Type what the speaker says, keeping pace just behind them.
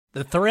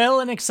The thrill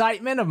and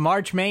excitement of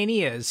March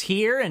Mania is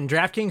here, and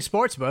DraftKings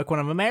Sportsbook, one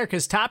of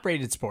America's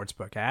top-rated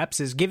sportsbook apps,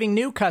 is giving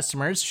new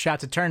customers a shot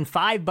to turn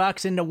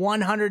 $5 into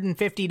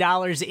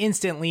 $150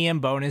 instantly in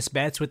bonus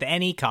bets with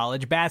any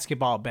college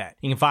basketball bet.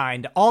 You can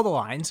find all the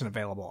lines and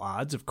available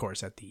odds, of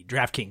course, at the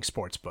DraftKings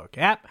Sportsbook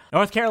app.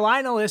 North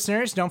Carolina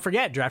listeners, don't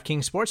forget,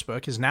 DraftKings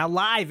Sportsbook is now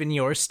live in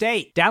your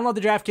state. Download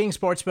the DraftKings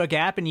Sportsbook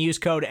app and use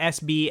code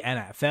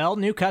SBNFL.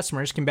 New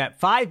customers can bet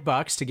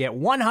 $5 to get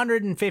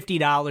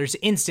 $150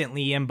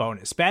 instantly in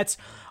bonus bets,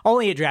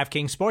 only at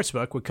DraftKings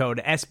Sportsbook with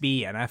code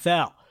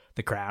SBNFL.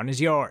 The crown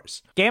is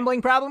yours.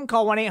 Gambling problem?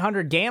 Call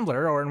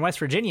 1-800-GAMBLER, or in West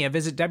Virginia,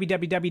 visit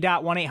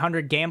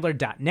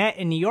www.1800gambler.net.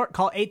 In New York,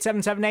 call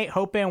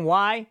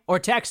 877-8-HOPE-NY or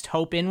text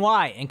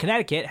HOPE-NY. In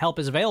Connecticut, help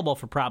is available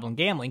for problem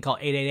gambling. Call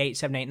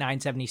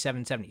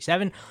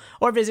 888-789-7777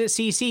 or visit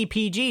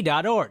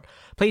ccpg.org.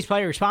 Please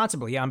play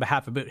responsibly on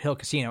behalf of Boot Hill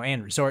Casino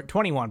and Resort.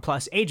 21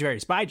 plus, age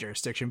varies by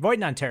jurisdiction. Void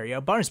in Ontario.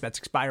 Bonus bets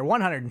expire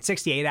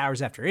 168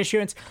 hours after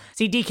issuance.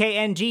 See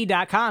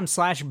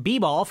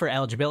dkng.com/bball for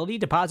eligibility,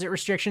 deposit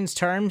restrictions,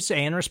 terms,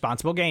 and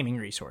responsible gaming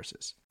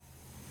resources.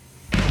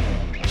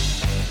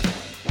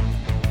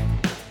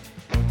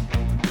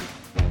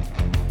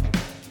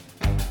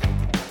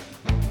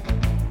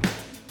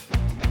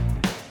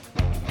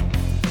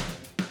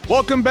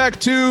 Welcome back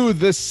to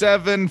the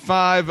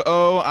 750.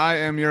 I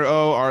am your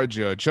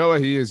RJ Ochoa.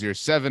 He is your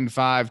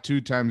 7'5",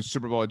 two-time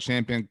Super Bowl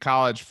champion,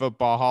 college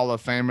football Hall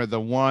of Famer,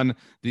 the one,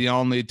 the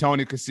only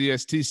Tony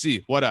Casillas.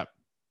 TC, what up?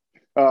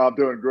 I'm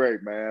doing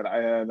great, man.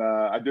 And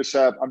I'm just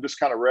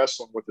kind of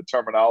wrestling with the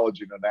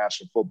terminology in the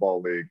National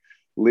Football League.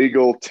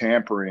 Legal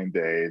tampering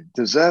day.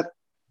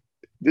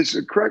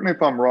 Correct me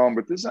if I'm wrong,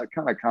 but is that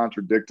kind of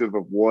contradictive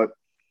of what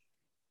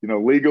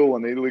legal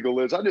and illegal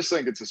is? I just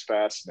think it's just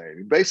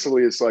fascinating.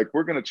 Basically, it's like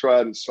we're going to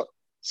try to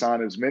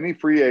sign as many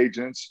free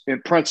agents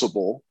in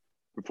principle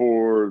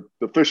before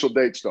the official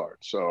date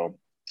starts. So,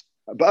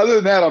 but other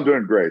than that, I'm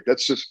doing great.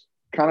 That's just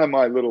kind of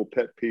my little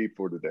pet peeve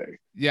for today.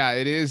 Yeah,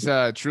 it is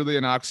truly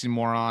an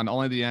oxymoron.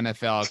 Only the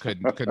NFL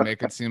could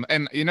make it seem.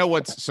 And you know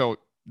what's so.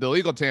 The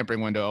legal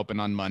tampering window opened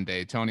on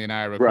Monday. Tony and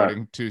I are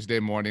recording Tuesday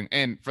morning.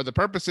 And for the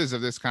purposes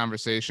of this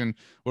conversation,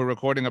 we're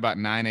recording about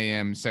 9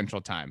 a.m.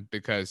 Central Time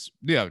because,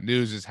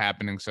 news is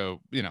happening.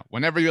 So,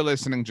 whenever you're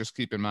listening, just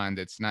keep in mind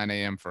it's 9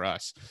 a.m. for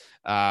us.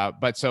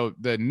 But so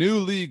the new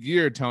league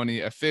year,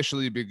 Tony,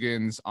 officially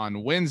begins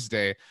on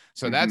Wednesday.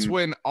 So that's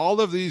when all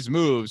of these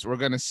moves, we're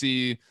going to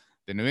see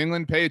the New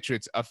England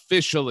Patriots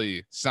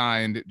officially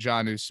signed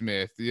Jonnu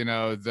Smith,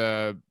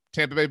 the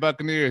Tampa Bay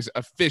Buccaneers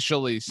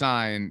officially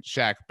signed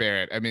Shaq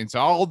Barrett. I mean, so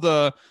all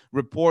the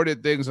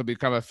reported things will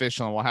become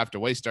official, and we'll have to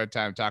waste our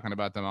time talking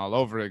about them all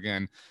over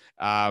again.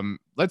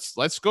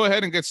 Let's go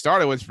ahead and get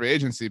started with free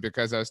agency,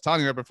 because I was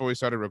telling you right before we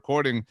started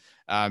recording,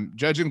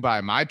 judging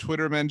by my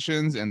Twitter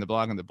mentions and the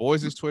Blog and the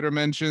Boys' Twitter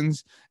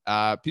mentions,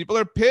 people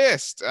are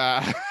pissed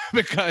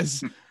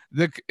because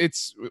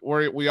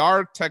we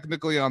are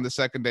technically on the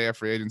second day of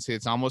free agency.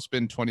 It's almost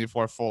been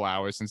 24 full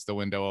hours since the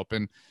window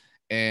opened.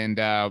 And,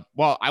 I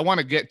want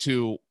to get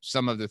to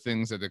some of the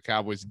things that the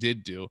Cowboys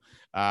did do,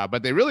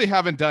 but they really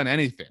haven't done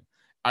anything.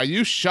 Are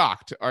you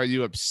shocked? Are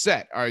you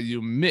upset? Are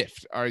you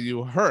miffed? Are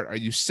you hurt? Are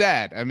you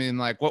sad? I mean,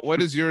 like,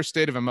 what is your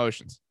state of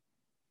emotions?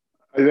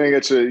 I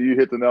think you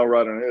hit the nail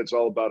right on it. It's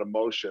all about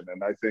emotion.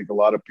 And I think a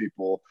lot of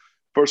people,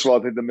 first of all,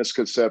 I think the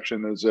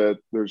misconception is that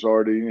there's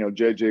already,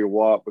 JJ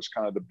Watt was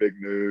kind of the big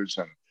news.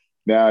 And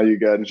now you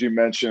got, as you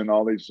mentioned,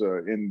 all these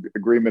in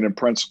agreement in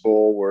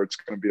principle where it's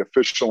going to be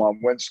official on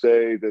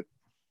Wednesday that,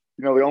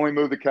 the only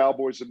move the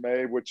Cowboys have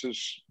made, which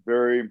is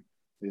a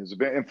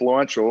bit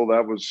influential,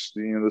 that was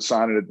the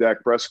signing of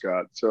Dak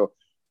Prescott. So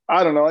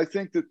I don't know. I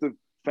think that the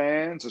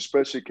fans,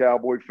 especially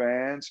Cowboy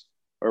fans,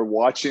 are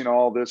watching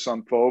all this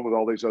unfold with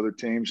all these other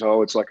teams.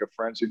 Oh, it's like a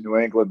frenzy in New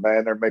England,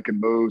 man. They're making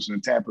moves in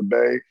Tampa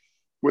Bay,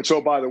 which,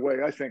 oh, by the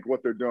way, I think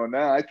what they're doing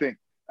now, I think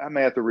I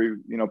may have to,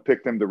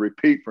 pick them to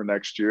repeat for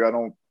next year.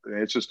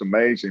 It's just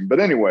amazing. But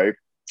anyway,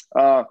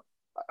 I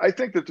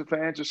think that the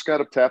fans just got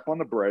to tap on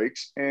the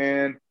brakes,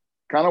 and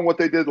kind of what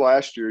they did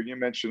last year, you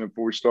mentioned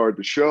before we started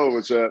the show,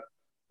 is that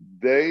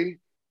they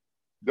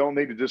don't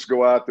need to just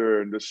go out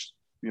there and just,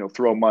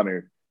 throw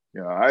money.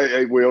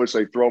 We always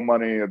say throw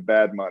money and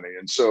bad money.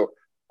 And so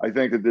I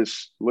think that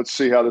let's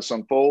see how this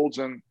unfolds.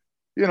 And,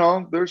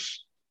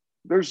 there's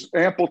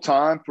ample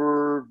time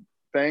for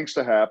things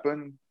to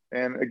happen.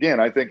 And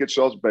again, I think it's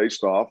all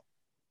based off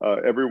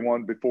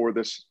everyone before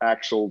this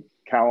actual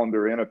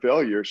calendar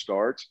NFL year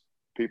starts.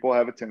 People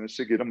have a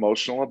tendency to get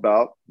emotional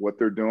about what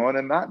they're doing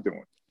and not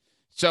doing.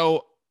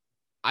 So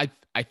I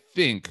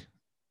think,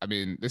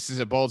 this is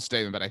a bold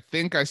statement, but I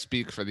think I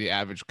speak for the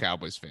average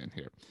Cowboys fan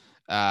here.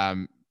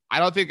 I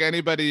don't think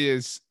anybody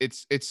it's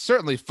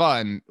certainly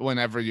fun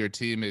whenever your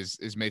team is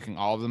making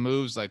all the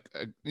moves. Like,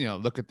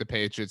 look at the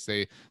Patriots.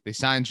 They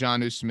signed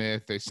Jonnu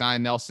Smith. They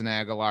signed Nelson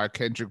Aguilar,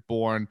 Kendrick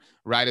Bourne.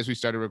 Right as we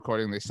started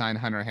recording, they signed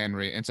Hunter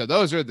Henry. And so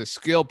those are the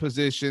skill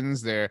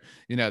positions. They're,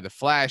 the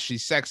flashy,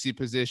 sexy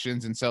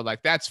positions. And so,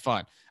 like, that's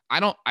fun.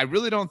 I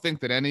really don't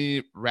think that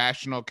any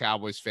rational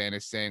Cowboys fan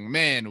is saying,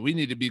 man, we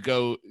need to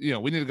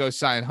go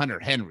sign Hunter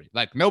Henry.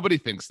 Like, nobody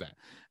thinks that.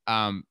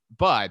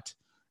 But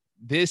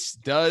this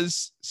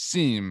does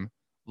seem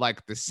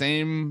like the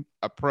same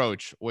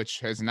approach, which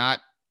has not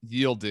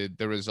yielded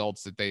the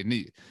results that they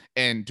need.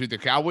 And do the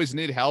Cowboys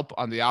need help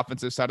on the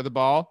offensive side of the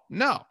ball?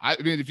 No.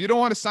 I mean, if you don't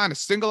want to sign a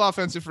single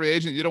offensive free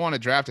agent, you don't want to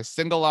draft a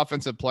single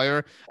offensive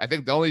player, I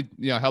think the only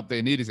help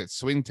they need is at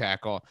swing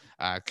tackle.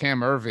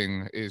 Cam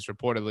Irving is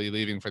reportedly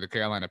leaving for the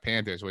Carolina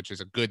Panthers, which is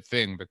a good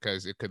thing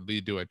because it could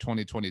lead to a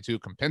 2022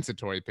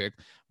 compensatory pick.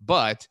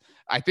 But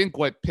I think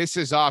what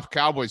pisses off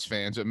Cowboys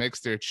fans, what makes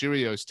their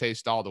Cheerios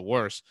taste all the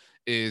worse,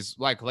 is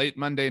like late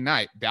Monday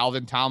night,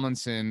 Dalvin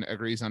Tomlinson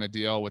agrees on a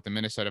deal with the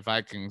Minnesota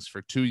Vikings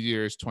for 2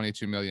 years,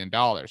 $22 million.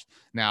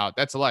 Now,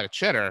 that's a lot of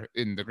cheddar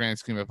in the grand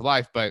scheme of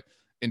life, but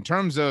in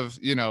terms of,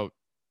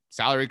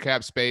 salary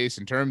cap space,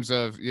 in terms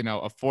of,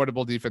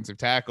 affordable defensive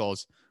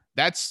tackles,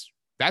 that's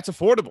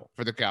affordable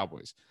for the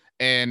Cowboys.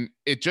 And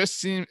it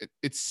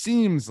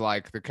seems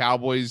like the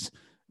Cowboys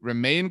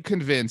remain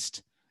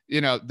convinced,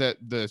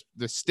 the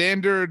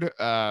standard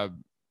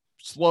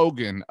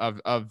slogan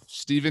of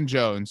Stephen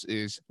Jones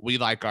is, we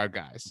like our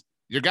guys.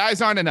 Your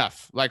guys aren't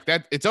enough. Like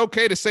that. It's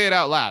okay to say it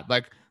out loud.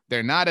 Like,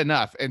 they're not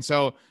enough. And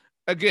so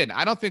again,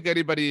 I don't think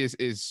anybody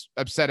is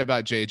upset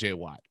about JJ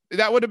Watt.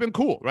 That would have been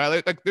cool,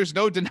 right? Like there's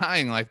no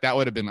denying like that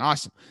would have been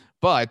awesome.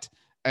 But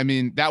I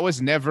mean, that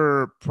was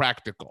never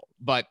practical,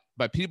 but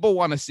people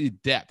want to see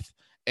depth,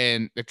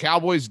 and the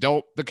Cowboys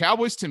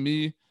to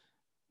me,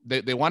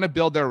 they want to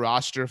build their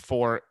roster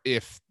for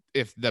if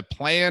the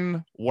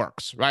plan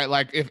works, right?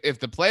 Like if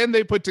the plan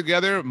they put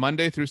together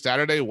Monday through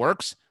Saturday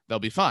works, they'll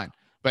be fine.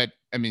 But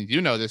I mean,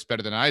 this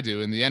better than I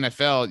do. In the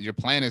NFL, your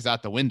plan is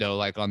out the window,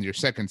 like on your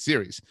second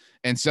series.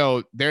 And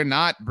so they're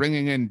not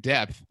bringing in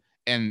depth,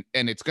 and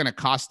it's going to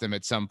cost them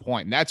at some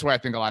point. And that's where I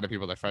think a lot of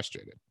people are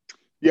frustrated.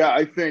 Yeah,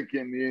 I think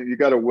you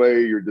got to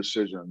weigh your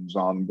decisions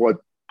on what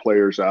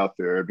players out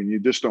there. I mean, you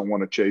just don't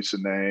want to chase a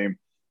name.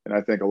 And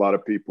I think a lot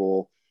of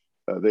people,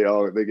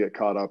 they get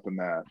caught up in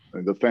that,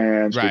 and the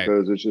fans, right,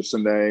 because it's just a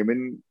name.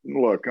 And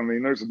look, I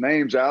mean, there's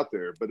names out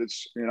there, but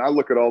I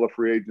look at all the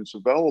free agents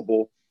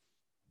available,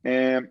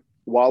 and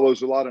while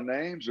there's a lot of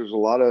names, there's a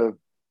lot of,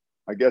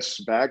 I guess,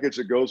 baggage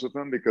that goes with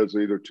them because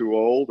they're either too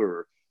old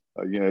or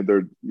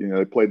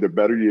they played their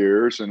better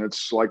years, and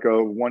it's like a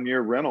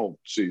 1-year rental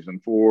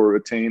season for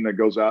a team that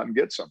goes out and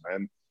gets them.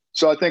 And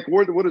so I think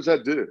what does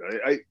that do?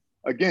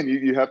 Again,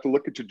 you have to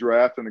look at your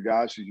draft and the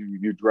guys who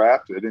you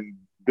drafted and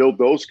build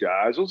those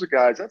guys. Those are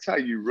guys, that's how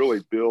you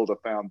really build a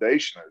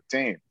foundation of a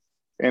team.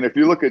 And if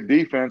you look at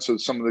defense and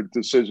some of the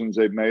decisions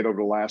they've made over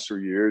the last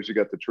 3 years, you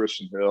got the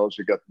Tristan Hills,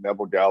 you got the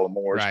Neville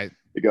Gallimores, right,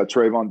 you got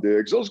Trayvon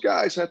Diggs. Those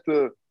guys have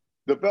to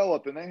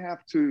develop, and they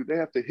have to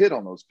hit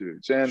on those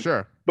dudes. And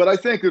sure, but I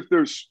think if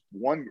there's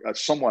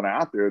someone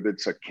out there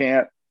that's a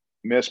can't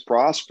miss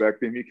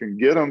prospect, and you can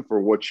get them for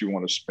what you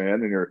want to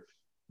spend, and you're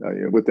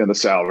within the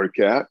salary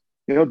cap,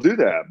 do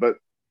that. But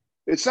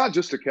it's not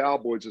just the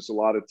Cowboys; it's a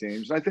lot of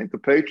teams. And I think the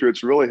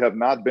Patriots really have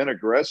not been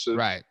aggressive,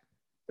 right,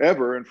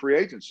 ever in free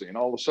agency. And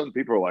all of a sudden,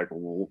 people are like,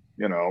 well,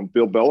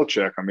 Bill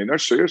Belichick. I mean, they're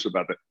serious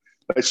about that.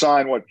 They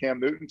signed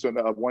Cam Newton to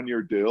a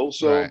 1-year deal,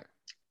 so. Right.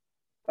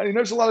 I mean,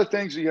 there's a lot of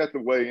things you have to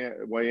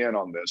weigh in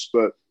on this,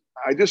 but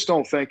I just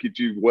don't think if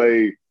you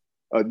weigh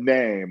a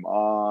name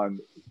on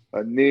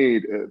a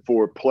need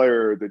for a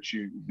player that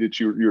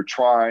you're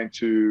trying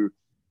to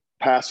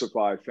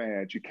pacify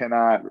fans, you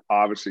cannot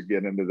obviously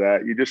get into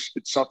that.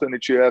 It's something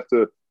that you have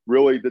to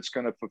really, that's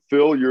going to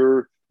fulfill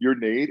your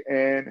need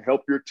and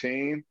help your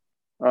team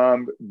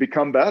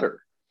become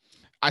better.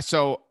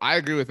 So I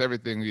agree with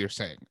everything you're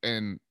saying,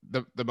 and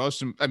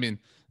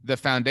the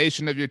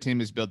foundation of your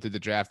team is built through the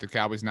draft. The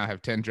Cowboys now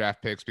have 10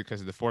 draft picks because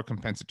of the 4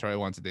 compensatory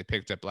ones that they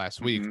picked up last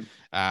week.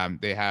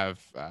 They have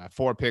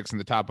 4 picks in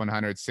the top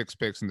 100, 6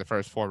 picks in the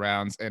first 4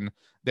 rounds. And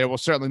there will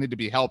certainly need to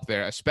be help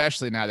there,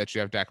 especially now that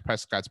you have Dak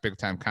Prescott's big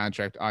time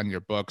contract on your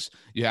books.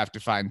 You have to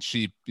find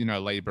cheap,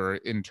 labor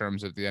in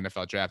terms of the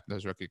NFL draft,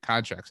 those rookie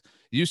contracts.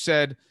 You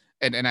said,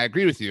 and I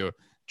agree with you,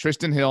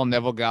 Tristan Hill,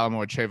 Neville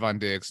Gallimore, Trayvon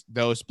Diggs,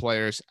 those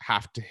players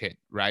have to hit,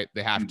 right?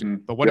 They have to.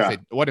 But what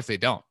if they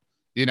don't?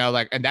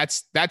 And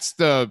that's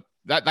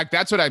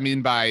what I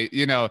mean by,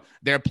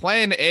 their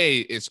plan A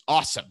is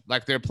awesome.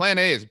 Like their plan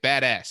A is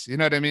badass. You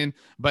know what I mean?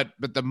 But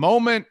the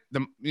moment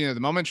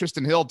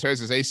Tristan Hill tears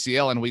his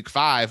ACL in week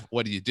 5,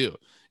 what do you do?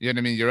 You know what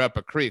I mean? You're up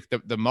a creek.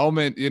 The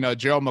moment,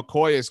 Gerald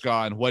McCoy is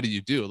gone, what do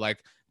you do?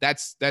 Like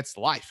that's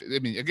life. I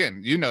mean,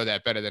 again,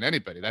 that better than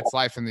anybody. That's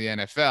life in the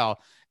NFL.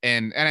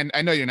 And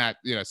I know you're not,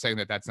 saying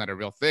that that's not a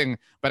real thing,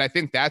 but I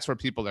think that's where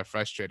people are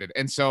frustrated.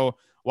 And so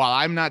while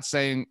I'm not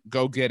saying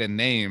go get a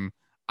name,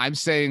 I'm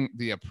saying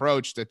the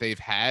approach that they've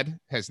had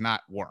has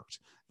not worked.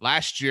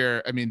 Last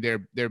year, I mean,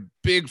 their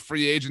big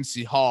free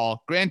agency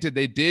haul, granted,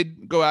 they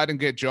did go out and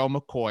get Joe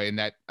McCoy, and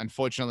that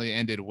unfortunately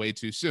ended way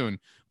too soon.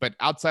 But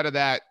outside of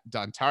that,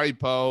 Dontari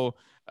Poe,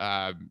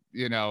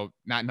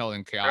 not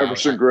Nolan Cal.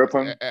 Everson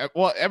Griffin.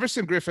 Well,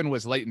 Everson Griffin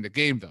was late in the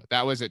game though.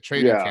 That was at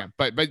training camp.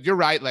 But you're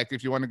right. Like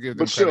if you want to give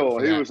them credit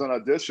for he that. was an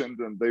audition,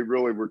 and they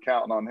really were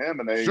counting on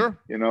him. And they, sure.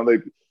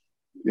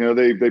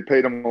 They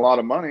paid him a lot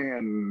of money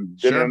and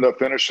didn't end up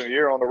finishing the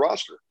year on the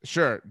roster.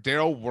 Sure.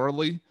 Daryl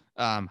Worley,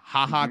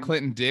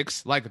 Clinton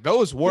Dix, like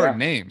those were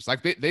names.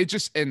 Like they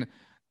just, and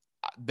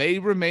they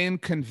remain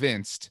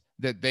convinced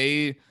that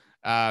they,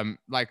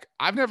 like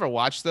I've never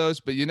watched those,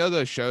 but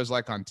those shows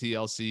like on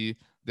TLC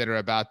that are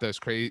about those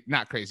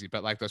not crazy,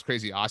 but like those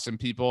crazy awesome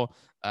people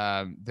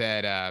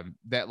that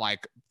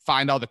like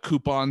find all the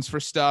coupons for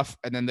stuff,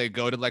 and then they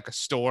go to like a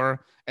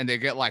store and they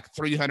get like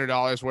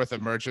 $300 worth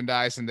of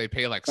merchandise and they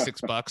pay like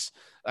 $6.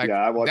 Like,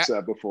 I watched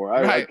that before.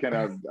 I can't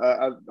have.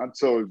 I'm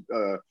so.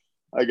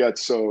 I got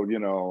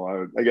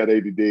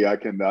ADD. I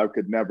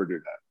could never do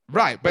that.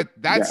 Right, but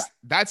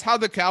that's how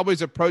the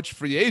Cowboys approach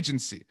free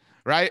agency.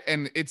 Right.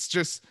 And it's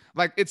just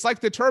like, it's like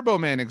the Turbo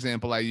Man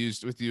example I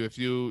used with you a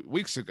few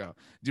weeks ago.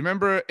 Do you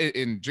remember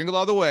in Jingle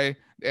All the Way,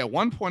 at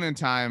one point in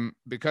time,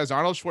 because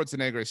Arnold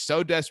Schwarzenegger is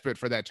so desperate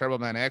for that Turbo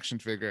Man action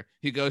figure,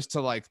 he goes to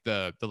like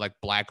the like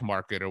black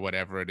market or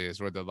whatever it is,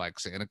 where the like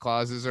Santa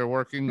Clauses are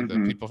working, the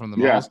people from the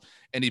malls,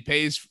 and he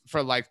pays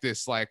for like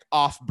this like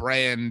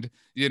off-brand,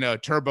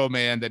 Turbo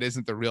Man that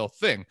isn't the real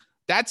thing.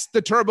 That's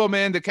the Turbo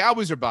Man the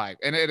Cowboys are buying.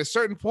 And at a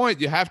certain point,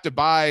 you have to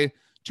buy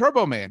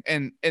Turbo Man.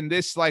 And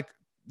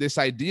this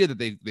idea that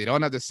they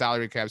don't have the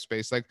salary cap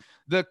space. Like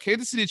the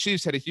Kansas City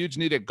Chiefs had a huge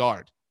need at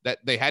guard, and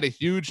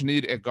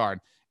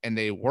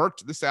they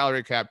worked the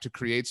salary cap to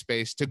create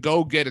space to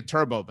go get a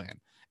Turbo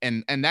Man.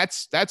 And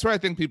that's where I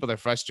think people are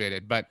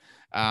frustrated. But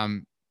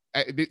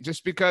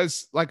just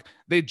because like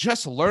they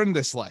just learned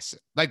this lesson,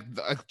 like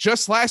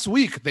just last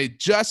week, they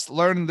just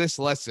learned this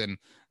lesson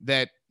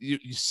that you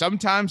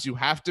sometimes you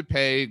have to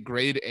pay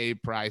grade A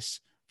price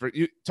for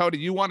you. Tony,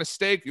 you want a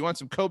steak? You want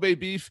some Kobe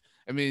beef?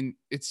 I mean,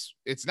 it's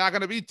not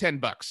going to be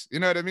 $10. You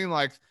know what I mean?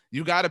 Like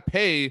you got to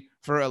pay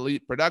for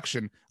elite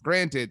production.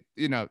 Granted,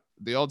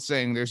 the old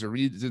saying, there's a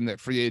reason that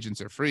free agents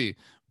are free,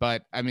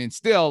 but I mean,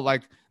 still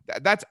like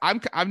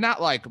I'm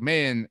not like,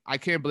 man, I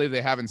can't believe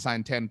they haven't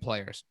signed 10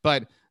 players,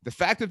 but the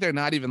fact that they're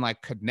not even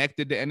like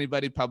connected to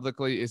anybody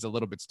publicly is a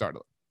little bit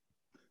startling.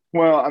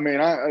 Well, I mean,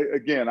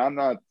 I'm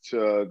not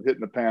hitting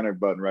the panic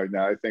button right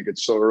now. I think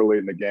it's so early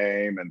in the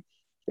game.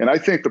 And I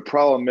think the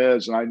problem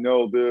is, and I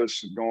know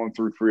this going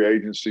through free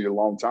agency a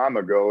long time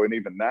ago, and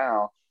even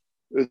now,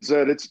 is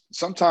that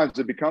sometimes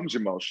it becomes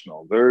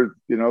emotional. They're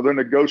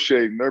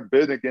negotiating, they're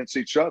bidding against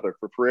each other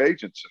for free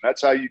agents, and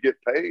that's how you get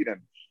paid.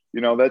 And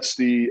that's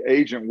the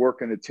agent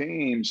working the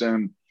teams,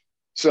 and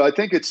so I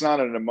think it's not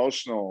an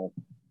emotional,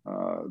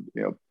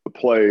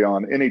 play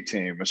on any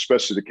team,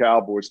 especially the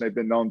Cowboys. And they've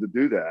been known to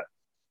do that.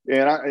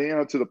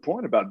 And to the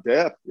point about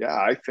depth,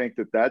 I think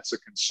that's a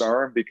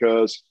concern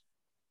because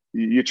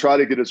you try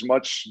to get as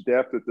much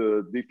depth at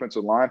the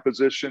defensive line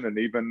position. And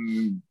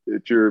even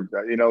if you're,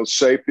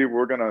 safety,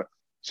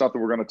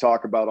 something we're going to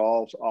talk about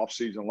all off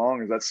season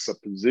long, is that's a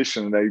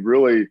position they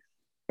really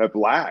have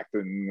lacked.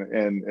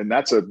 And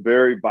that's a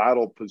very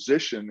vital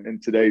position in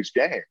today's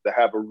game, to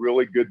have a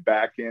really good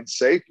back end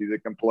safety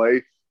that can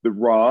play the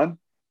run,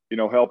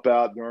 help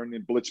out during the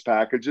blitz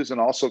packages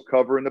and also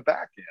cover in the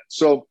back end.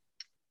 So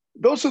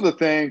those are the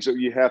things that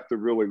you have to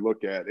really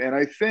look at. And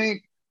I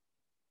think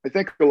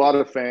a lot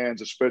of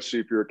fans, especially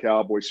if you're a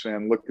Cowboys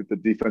fan, look at the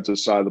defensive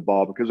side of the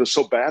ball because it was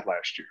so bad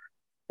last year.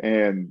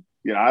 And,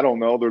 I don't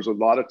know. There's a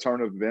lot of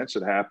turn of events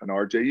that happen,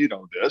 RJ. You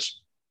know this.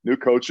 New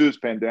coaches,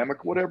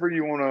 pandemic, whatever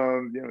you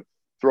want to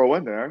throw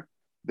in there.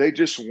 They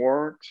just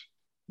weren't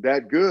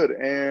that good.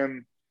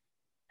 And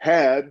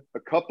had a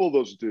couple of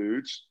those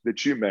dudes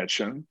that you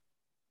mentioned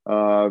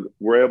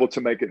were able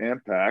to make an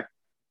impact,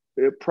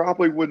 it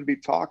probably wouldn't be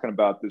talking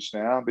about this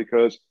now,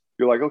 because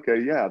you're like, okay,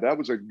 that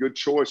was a good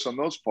choice on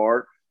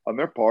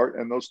their part,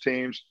 and those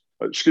teams,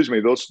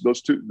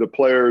 those two, the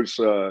players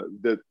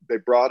that they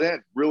brought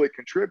in really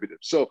contributed.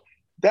 So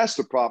that's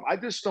the problem. I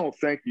just don't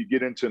think you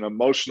get into an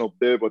emotional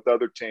bid with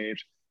other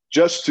teams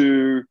just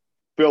to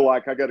feel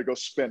like I got to go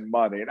spend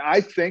money. And I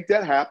think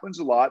that happens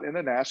a lot in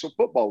the National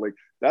Football League.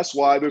 That's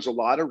why there's a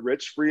lot of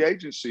rich free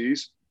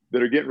agencies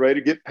that are getting ready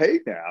to get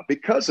paid now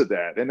because of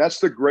that. And that's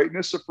the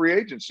greatness of free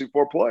agency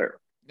for a player.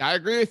 I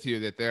agree with you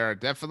that there are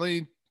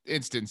definitely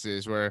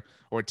instances where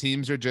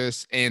teams are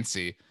just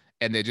antsy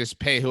and they just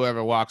pay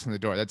whoever walks in the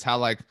door. That's how,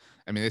 like,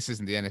 I mean, this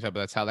isn't the NFL, but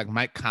that's how like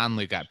Mike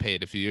Conley got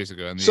paid a few years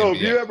ago in the NBA.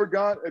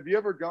 Have you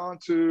ever gone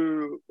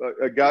to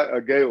a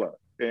gala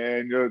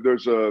and you're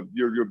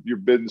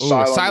bidding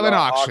silent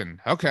auction?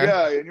 Okay.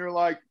 Yeah. And you're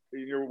like,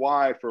 your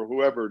wife or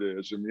whoever it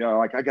is, and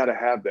like, I got to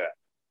have that.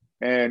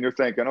 And you're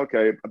thinking,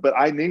 okay, but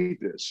I need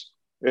this.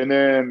 And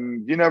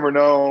then you never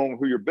know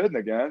who you're bidding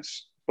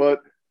against. But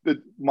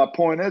my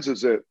point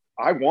is that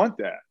I want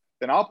that.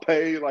 And I'll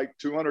pay like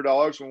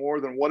 $200 more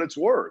than what it's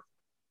worth.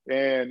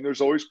 And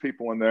there's always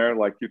people in there,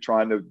 like, you're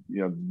trying to,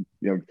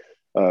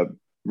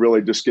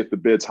 really just get the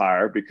bids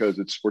higher because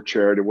it's for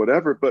charity or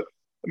whatever. But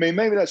I mean,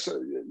 maybe that's,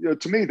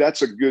 to me,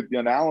 that's a good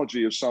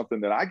analogy of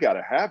something that I got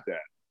to have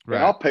that. and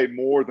I'll pay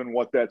more than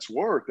what that's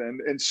worth.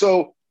 And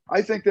so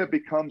I think that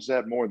becomes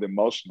that more the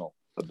emotional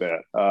a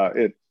bit.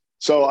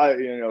 So I,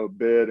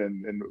 bid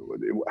and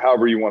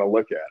however you want to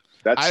look at it.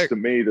 That's to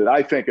me that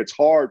I think it's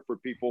hard for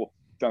people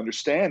to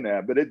understand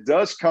that, but it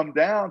does come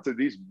down to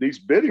these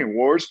bidding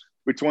wars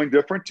between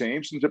different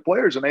teams and the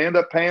players, and they end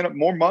up paying up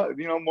more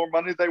money, more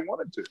money they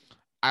wanted to.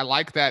 I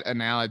like that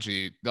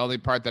analogy. The only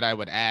part that I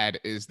would add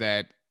is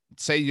that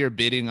say you're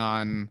bidding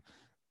on,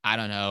 I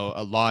don't know,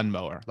 a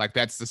lawnmower. Like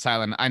that's the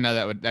silent. I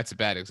know that's a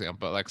bad example,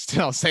 but like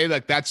still say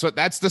like that's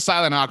the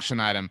silent auction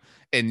item,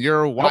 and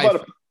your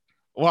wife.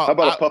 How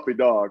about a puppy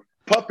dog?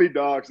 Puppy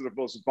dogs are the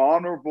most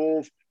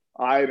vulnerable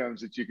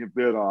items that you can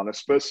bid on,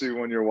 especially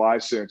when your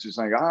wife's there and she's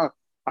saying,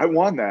 I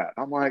won that.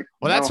 I'm like,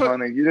 well, no,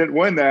 honey, you didn't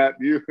win that.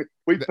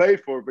 We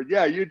paid for it, but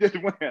yeah, you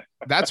did win.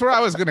 That's where I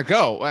was going to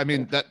go. I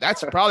mean,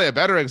 that's probably a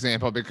better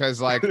example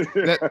because like,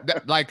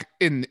 like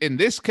in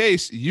this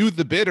case, you,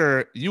 the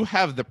bidder, you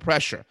have the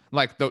pressure.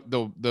 Like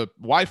the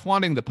wife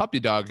wanting the puppy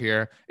dog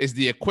here is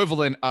the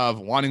equivalent of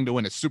wanting to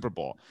win a Super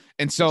Bowl.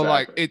 And so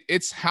exactly. Like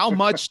it's how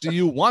much do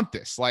you want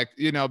this? Like,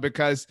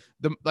 because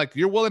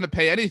you're willing to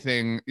pay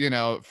anything,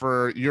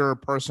 for your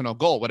personal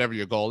goal, whatever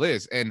your goal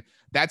is. And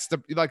that's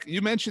like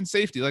you mentioned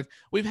safety. Like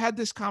we've had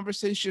this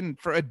conversation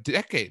for a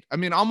decade. I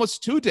mean,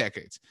 almost 2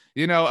 decades,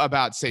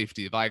 about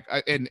safety. Like,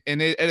 and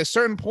at a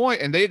certain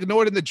point, and they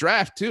ignored in the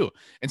draft too.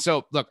 And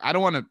so, look, I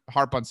don't want to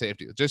harp on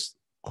safety. Just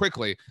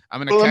quickly, I'm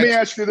going to. Let me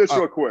ask you this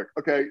real quick.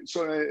 Okay,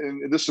 so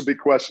and this will be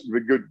a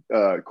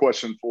good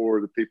question for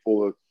the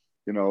people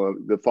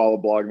that follow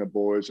Blogging the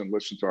Boys and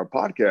listen to our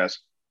podcast.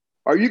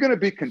 Are you going to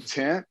be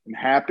content and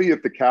happy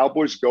if the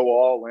Cowboys go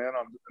all in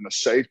on a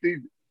safety?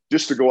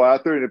 Just to go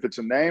out there, and if it's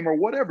a name or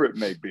whatever it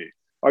may be,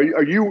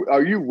 are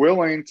you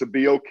willing to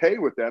be okay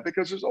with that?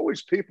 Because there's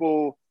always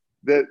people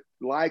that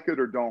like it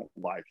or don't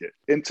like it,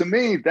 and to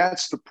me,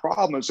 that's the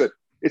problem. Is that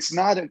it's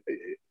not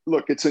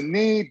it's a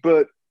need,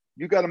 but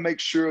you got to make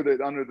sure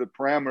that under the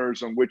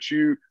parameters on which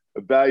you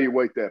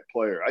evaluate that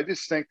player. I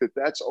just think that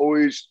that's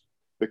always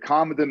the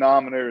common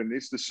denominator in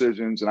these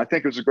decisions, and I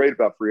think it was great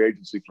about free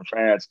agency for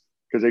fans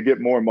because they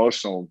get more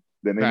emotional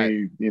than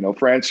any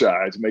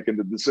franchise making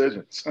the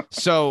decisions.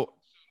 So.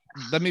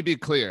 Let me be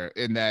clear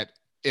in that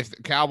if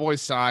the Cowboys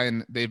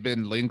sign, they've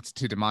been linked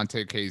to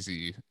DeMonte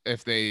Casey.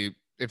 If they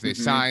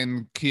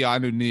sign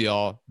Keanu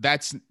Neal,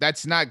 that's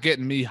not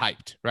getting me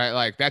hyped, right?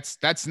 Like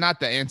that's not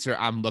the answer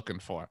I'm looking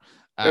for.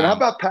 And how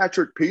about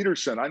Patrick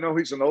Peterson? I know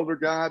he's an older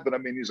guy, but I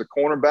mean he's a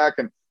cornerback,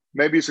 and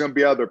maybe he's going to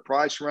be out of their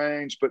price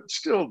range, but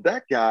still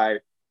that guy.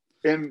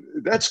 And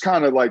that's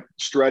kind of like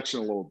stretching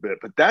a little bit,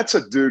 but that's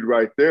a dude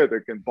right there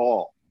that can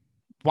ball.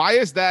 Why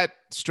is that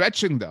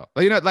stretching though?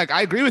 Like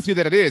I agree with you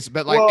that it is,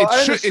 but like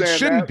it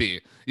shouldn't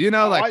be.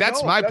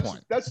 That's my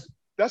point.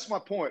 That's my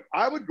point.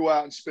 I would go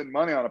out and spend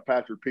money on a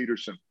Patrick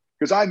Peterson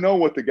because I know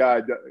what the guy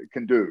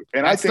can do,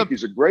 and I think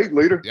he's a great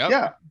leader. Yep.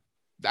 Yeah,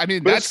 I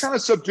mean, but it's kind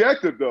of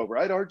subjective though,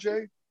 right,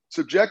 RJ?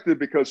 Subjective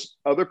because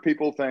other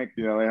people think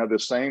they have the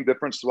same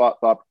different thought.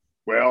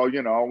 Well,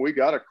 we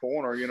got a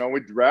corner. We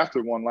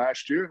drafted one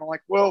last year, and I'm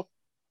like, well,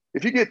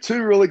 if you get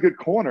 2 really good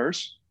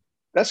corners,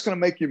 that's going to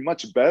make you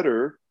much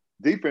better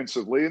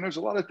defensively, and there's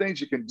a lot of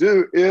things you can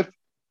do if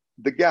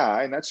the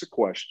guy, and that's the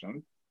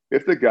question,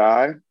 if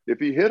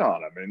he hit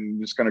on him,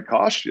 and it's going to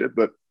cost you.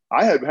 But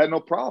I have had no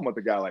problem with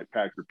a guy like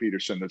Patrick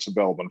Peterson that's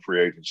available in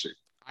free agency.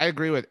 I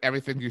agree with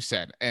everything you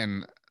said,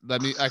 and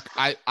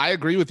I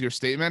agree with your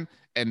statement,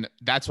 and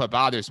that's what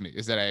bothers me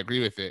is that I agree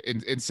with it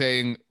in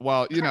saying,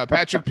 well,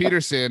 Patrick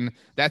Peterson,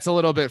 that's a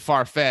little bit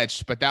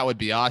far-fetched, but that would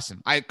be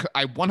awesome. I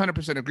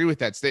 100% agree with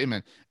that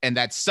statement, and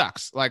that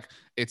sucks. Like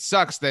it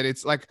sucks that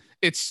it's like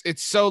it's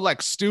so like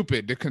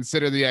stupid to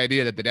consider the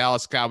idea that the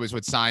Dallas Cowboys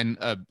would sign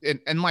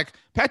and like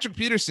Patrick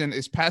Peterson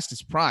is past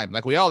his prime.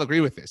 Like we all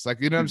agree with this.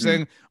 Like what I'm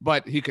saying,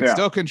 but he can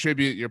still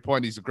contribute. Your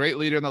point, he's a great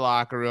leader in the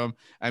locker room.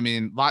 I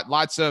mean,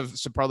 lots of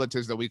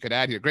superlatives that we could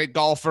add here. Great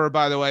golfer,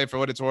 by the way, for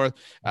what it's worth.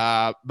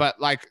 But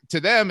like to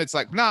them, it's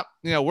like, nah,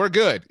 we're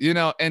good,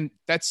 and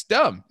that's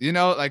dumb.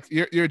 Like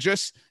you're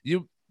just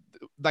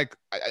like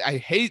I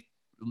hate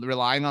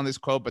relying on this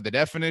quote, but the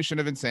definition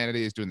of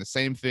insanity is doing the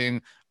same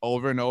thing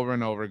over and over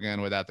and over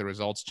again without the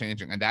results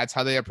changing. And that's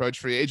how they approach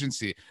free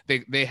agency.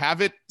 They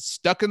have it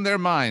stuck in their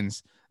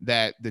minds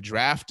that the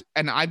draft,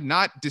 and I'm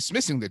not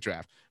dismissing the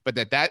draft, but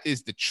that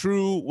is the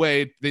true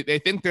way. They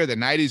think they're the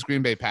 90s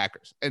Green Bay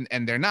Packers,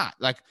 and they're not.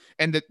 Like,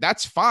 and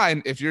that's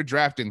fine if you're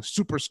drafting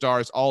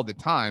superstars all the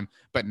time,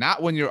 but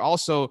not when you're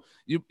also,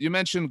 you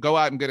mentioned go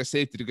out and get a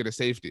safety to get a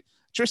safety.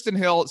 Tristan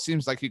Hill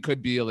seems like he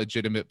could be a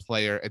legitimate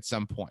player at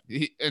some point.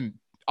 And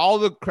all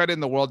the credit in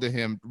the world to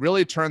him,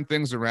 really turned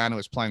things around and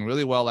was playing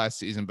really well last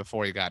season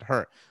before he got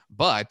hurt.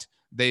 But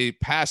they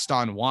passed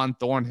on Juan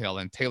Thornhill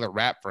and Taylor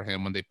Rapp for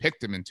him when they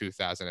picked him in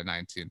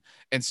 2019.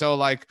 And so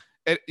like,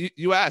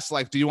 you asked,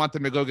 like, do you want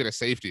them to go get a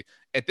safety?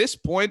 At this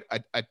point,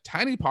 a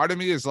tiny part of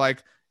me is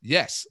like,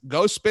 yes,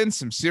 go spend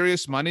some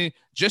serious money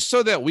just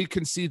so that we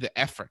can see the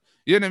effort.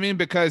 You know what I mean?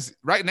 Because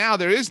right now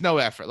there is no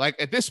effort. Like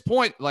at this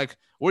point, like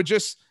Or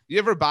just, you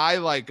ever buy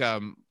like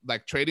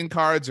trading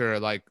cards, or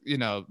like, you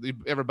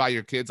ever buy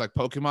your kids like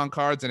Pokemon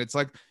cards, and it's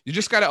like, you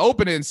just got to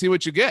open it and see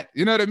what you get.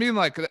 You know what I mean?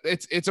 Like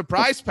it's a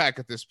prize pack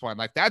at this point.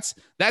 Like that's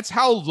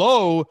how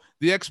low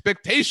the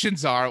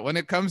expectations are when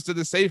it comes to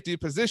the safety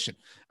position.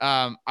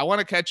 I want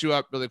to catch you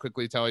up really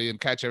quickly, Tony, and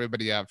catch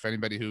everybody up for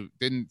anybody who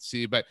didn't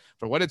see, but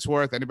for what it's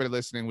worth, anybody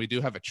listening, we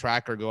do have a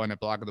tracker going at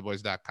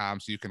blockoftheboys.com,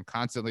 so you can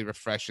constantly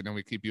refresh it, and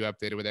we keep you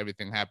updated with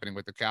everything happening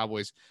with the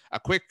Cowboys. A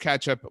quick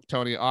catch up,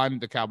 Tony, on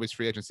the Cowboys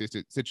free agency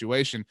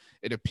situation.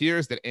 It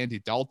appears that Andy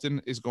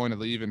Dalton is going to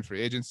leave in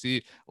free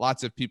agency.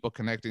 Lots of people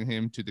connecting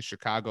him to the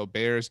Chicago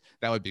Bears.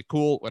 That would be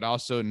cool. Would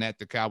also net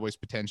the Cowboys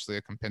potentially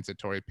a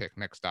compensatory pick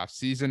next off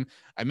season.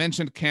 I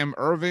mentioned Cam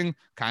Irving,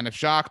 kind of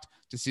shocked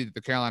to see that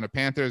the Carolina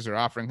Panthers are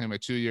offering him a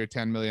 2-year,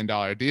 $10 million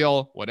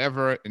deal.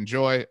 Whatever,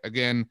 enjoy.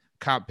 Again,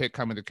 comp pick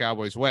coming the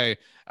Cowboys' way.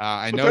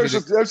 I know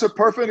there's a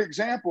perfect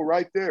example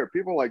right there.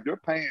 People like, they're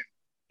paying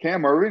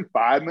Cam Irving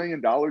 $5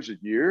 million a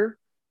year.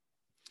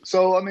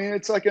 So, I mean,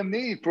 it's like a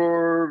need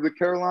for the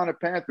Carolina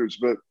Panthers.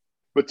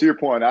 But to your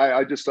point,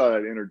 I just thought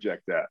I'd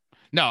interject that.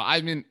 No,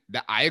 I mean,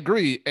 I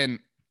agree. And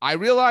I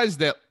realize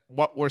that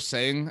what we're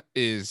saying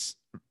is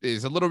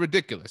a little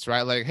ridiculous,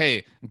 right? Like,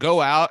 hey,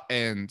 go out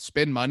and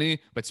spend money,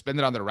 but spend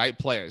it on the right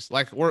players.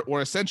 Like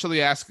we're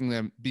essentially asking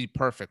them be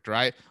perfect,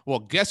 right? Well,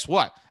 guess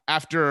what?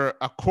 After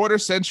a quarter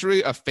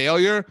century of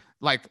failure,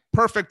 like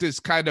perfect is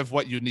kind of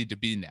what you need to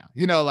be now.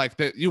 Like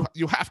that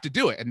you have to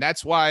do it. And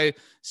that's why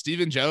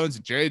Stephen Jones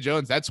and Jerry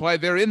Jones, that's why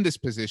they're in this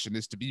position,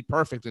 is to be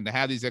perfect and to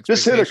have these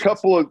expectations. Just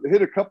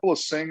hit a couple of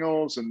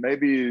singles and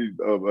maybe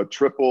a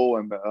triple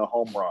and a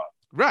home run.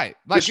 Right.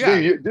 Like,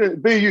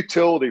 just be a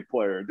utility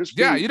player. Just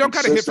you don't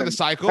got to hit for the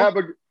cycle.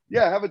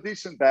 Have a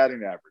decent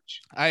batting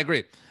average. I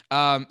agree.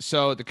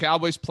 So the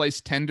Cowboys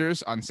placed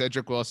tenders on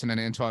Cedric Wilson and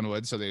Antoine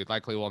Wood, so they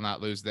likely will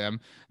not lose them.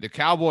 The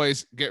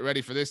Cowboys, get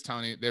ready for this,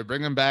 Tony. They're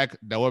bringing back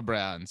Noah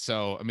Brown.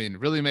 So, I mean,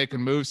 really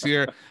making moves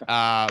here.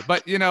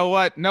 But you know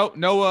what?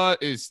 Noah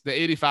is the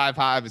 85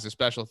 hive is a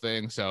special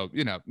thing. So,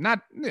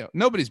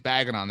 nobody's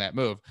bagging on that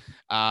move.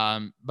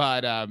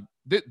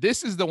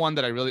 This is the one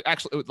that I really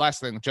actually,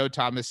 last thing, Joe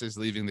Thomas is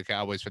leaving the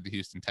Cowboys for the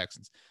Houston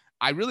Texans.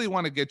 I really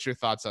want to get your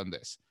thoughts on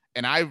this.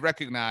 And I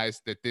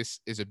recognize that this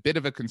is a bit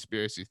of a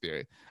conspiracy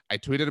theory. I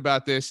tweeted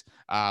about this.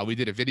 We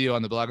did a video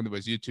on the Blog of the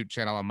Boys YouTube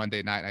channel on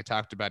Monday night, and I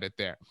talked about it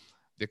there.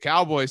 The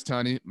Cowboys,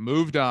 Tony,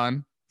 moved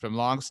on from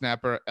long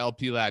snapper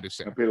LP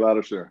Ladouceur. LP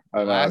Ladouceur.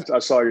 I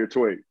saw your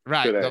tweet.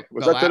 Right. Today.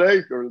 Was that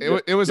today?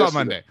 Or it was on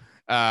Monday.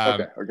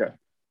 Okay.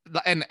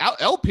 And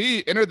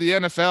LP entered the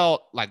NFL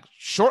like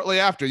shortly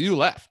after you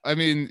left. I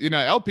mean,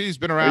 LP's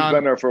been around. He's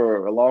been there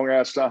for a long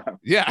ass time.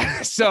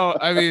 Yeah. So,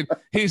 I mean,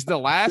 he's the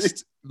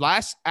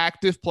last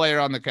active player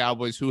on the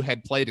Cowboys who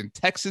had played in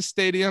Texas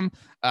Stadium.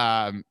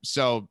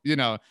 So,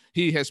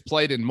 he has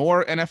played in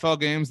more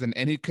NFL games than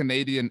any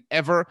Canadian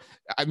ever.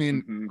 I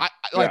mean,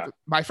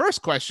 my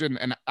first question,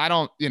 and I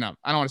don't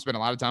want to spend a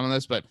lot of time on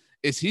this, but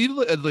is he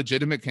a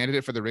legitimate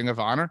candidate for the Ring of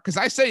Honor? Because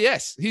I say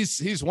yes.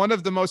 He's one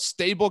of the most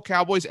stable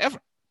Cowboys ever.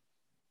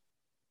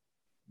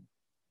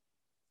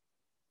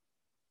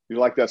 You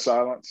like that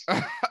silence?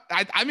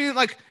 I mean,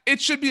 like, it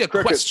should be a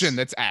question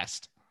that's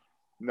asked.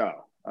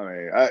 No. I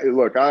mean,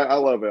 I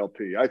love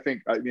LP. I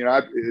think,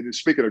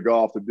 speaking of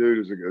golf, the dude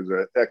is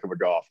a heck of a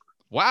golfer.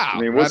 Wow.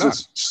 I mean,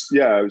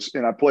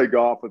 and I play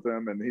golf with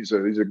him, and he's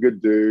a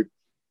good dude,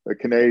 a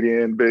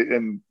Canadian,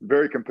 and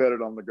very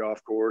competitive on the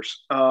golf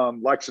course.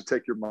 Likes to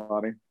take your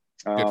money.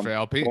 Good for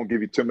LP. Won't give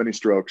you too many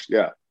strokes.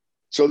 Yeah.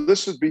 So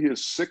this would be his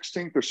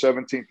 16th or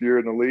 17th year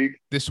in the league.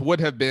 This will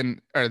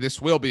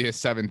be his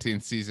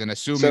 17th season,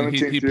 assuming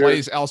he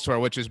plays elsewhere,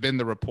 which has been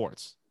the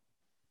reports.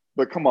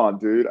 But come on,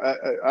 dude.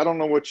 I don't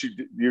know what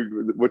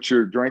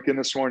you're drinking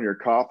this morning, your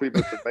coffee,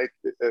 but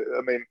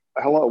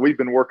how long we've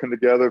been working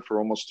together for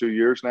almost 2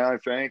 years now, I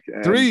think.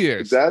 And 3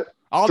 years.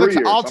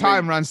 All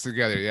time runs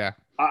together. Yeah.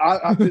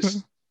 I'm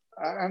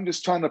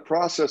just trying to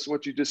process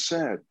what you just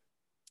said.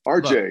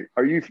 RJ,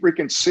 are you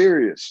freaking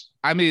serious?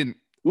 I mean,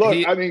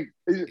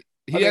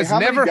 he has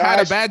never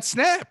had a bad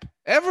snap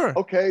ever.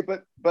 Okay,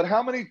 but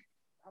how many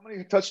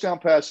touchdown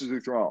passes has he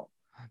thrown?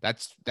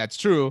 That's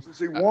true.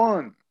 He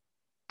won.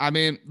 I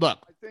mean, look.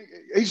 I think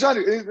he's not.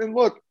 And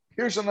look,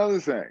 here's another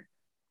thing.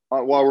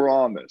 While we're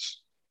on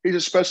this, he's a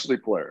specialty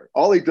player.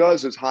 All he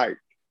does is hike.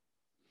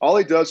 All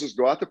he does is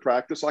go out to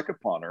practice like a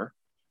punter.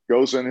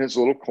 Goes in his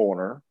little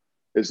corner.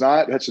 Has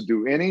to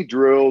do any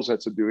drills.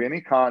 Has to do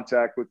any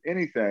contact with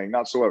anything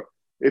whatsoever.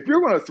 If you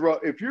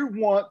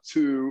want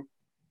to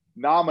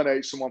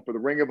nominate someone for the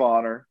Ring of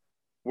Honor,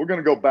 we're going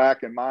to go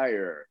back in my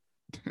era.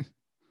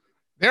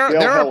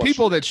 There are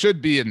people that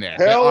should be in there.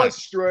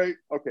 Hellestrate.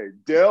 Okay,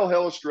 Dale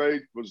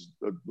Hellestrate was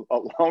a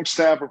long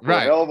snapper for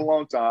a hell of a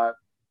long time,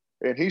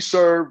 and he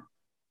served.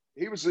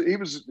 He was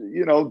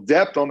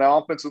depth on the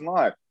offensive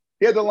line.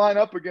 He had to line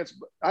up against.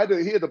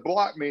 He had to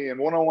block me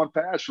in one-on-one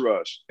pass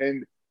rush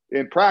and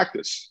in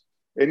practice,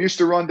 and used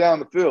to run down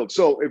the field.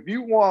 So if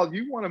you want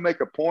to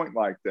make a point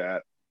like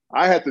that,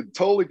 I have to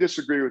totally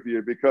disagree with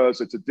you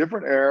because it's a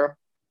different era.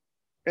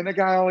 and the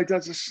guy only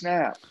does a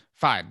snap.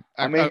 Fine.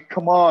 I mean,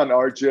 come on,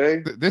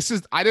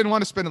 RJ. I didn't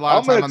want to spend a lot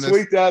of time on this. I'm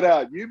going to tweet that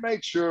out. You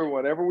make sure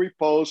whenever we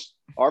post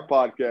our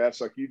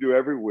podcast, like you do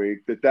every week,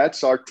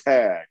 that's our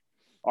tag.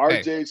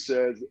 RJ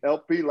says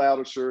LP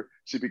Louderser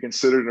should be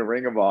considered in the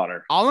Ring of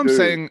Honor. All I'm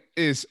saying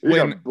is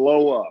when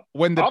blow up.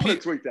 I'm going to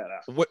tweet that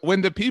out.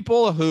 When the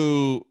people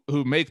who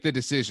make the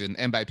decision,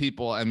 and by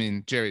people I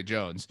mean Jerry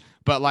Jones,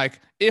 but like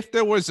if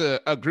there was a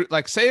group,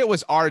 like say it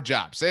was our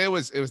job, say it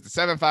was the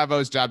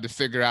 750's job to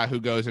figure out who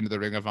goes into the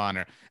Ring of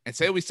Honor, and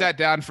say we sat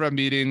down for a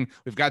meeting,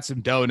 we've got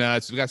some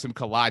donuts, we've got some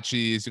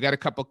kolaches, we got a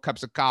couple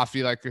cups of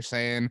coffee, like you're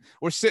saying,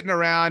 we're sitting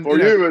around. For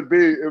you,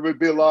 it would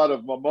be a lot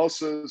of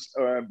mimosas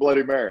and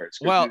Bloody Marys.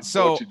 Well,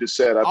 so what you just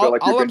said, I feel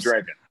like you've been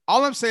drinking.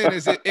 All I'm saying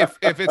is if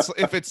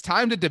it's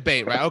time to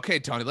debate, right? Okay,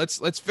 Tony,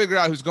 let's figure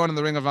out who's going to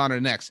the Ring of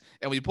Honor next.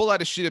 And we pull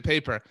out a sheet of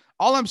paper.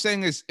 All I'm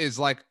saying is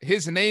like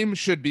his name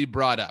should be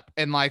brought up.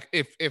 And like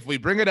if we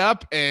bring it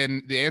up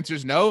and the answer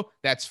is no,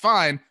 that's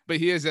fine. But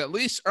he has at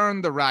least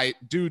earned the right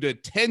due to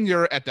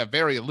tenure at the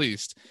very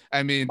least.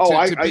 I mean,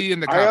 to be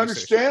in the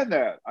conversation.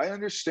 I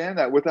understand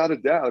that without a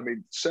doubt. I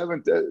mean,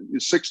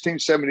 16,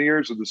 17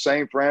 years of the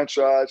same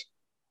franchise.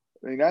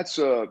 I mean, that's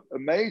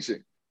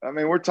amazing. I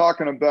mean, we're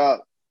talking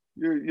about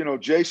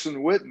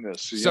Jason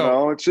Witness,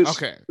 it's just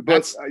okay.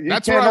 But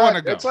that's where I want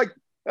to go. It's like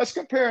that's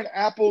comparing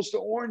apples to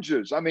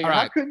oranges. I mean,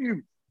 how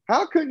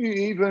can you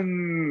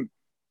even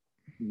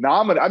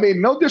nominate? I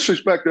mean, no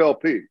disrespect to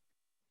LP,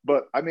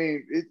 but I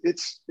mean,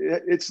 it's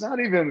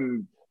not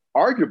even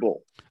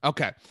arguable.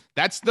 Okay,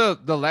 that's the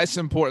less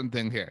important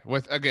thing here.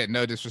 With again,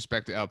 no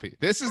disrespect to LP.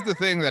 This is the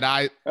thing that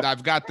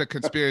I've got the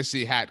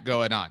conspiracy hat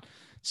going on.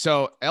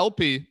 So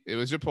LP, it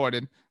was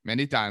reported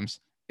many times,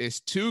 is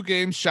 2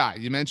 games shy.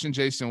 You mentioned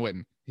Jason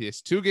Witten. He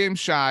is 2 games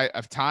shy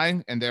of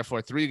tying and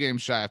therefore 3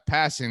 games shy of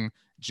passing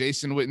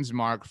Jason Witten's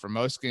mark for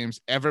most games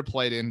ever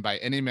played in by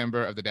any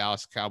member of the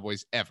Dallas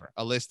Cowboys ever,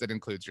 a list that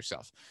includes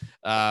yourself.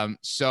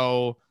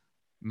 So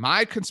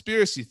my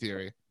conspiracy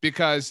theory,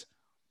 because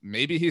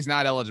maybe he's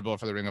not eligible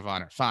for the Ring of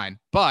Honor, fine,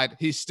 but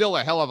he's still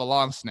a hell of a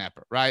long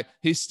snapper, right?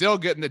 He's still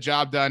getting the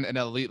job done at an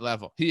elite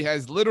level. He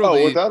has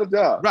literally, without a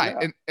doubt, right?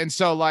 Yeah. And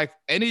so like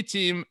any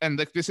team, and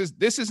like this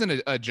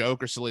isn't a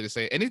joke or silly to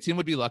say, any team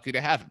would be lucky to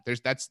have him.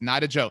 That's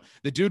not a joke.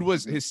 The dude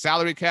his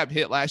salary cap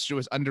hit last year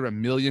was under $1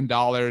 million,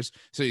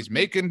 so he's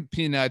making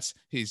peanuts.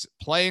 He's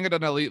playing at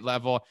an elite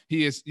level.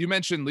 He is. You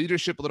mentioned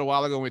leadership a little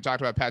while ago when we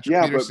talked about Patrick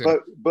Peterson.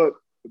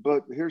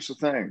 But here's the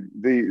thing: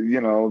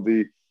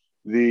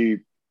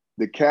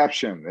 the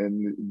caption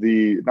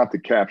and not the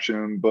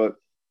caption, but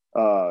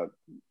the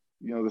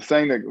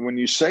thing that when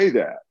you say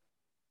that,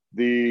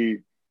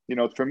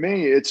 for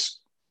me, it's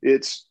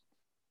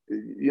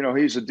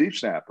he's a deep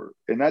snapper,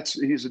 and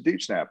he's a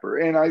deep snapper.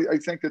 And I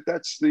think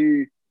that's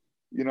the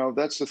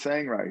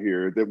thing right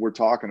here that we're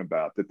talking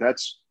about,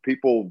 that's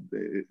people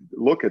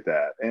look at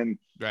that. And,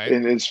 right.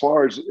 And as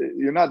far as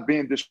you're not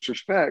being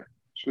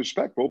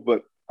disrespectful,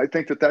 but I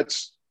think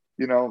that's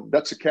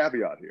a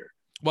caveat here.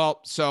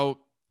 Well, so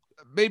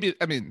maybe,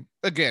 I mean,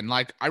 again,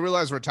 like I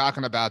realize we're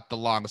talking about the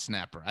long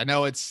snapper. I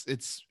know it's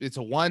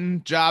a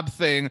one job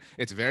thing.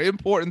 It's a very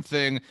important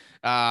thing.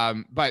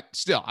 But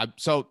still,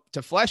 so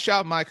to flesh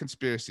out my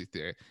conspiracy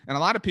theory, and a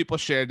lot of people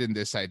shared in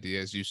this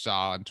idea, as you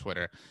saw on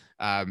Twitter.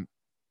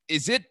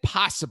 Is it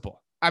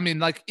possible? I mean,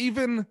 like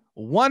even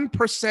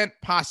 1%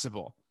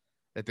 possible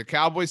that the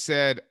Cowboys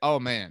said, oh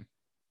man,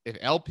 if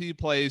LP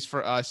plays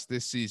for us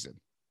this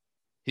season,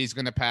 he's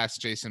going to pass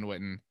Jason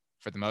Witten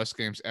for the most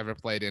games ever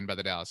played in by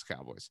the Dallas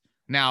Cowboys.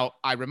 Now,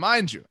 I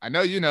remind you, I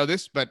know you know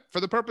this, but for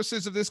the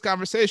purposes of this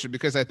conversation,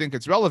 because I think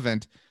it's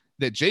relevant,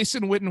 that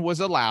Jason Witten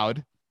was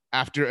allowed,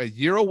 after a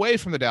year away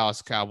from the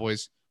Dallas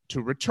Cowboys,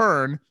 to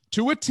return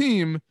to a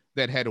team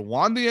that had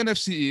won the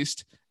NFC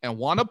East and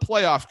won a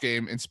playoff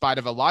game in spite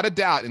of a lot of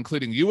doubt,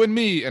 including you and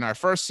me in our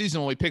first season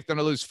when we picked them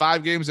to lose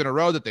 5 games in a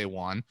row that they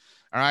won.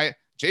 All right.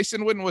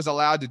 Jason Witten was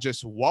allowed to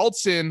just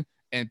waltz in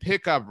and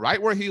pick up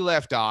right where he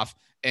left off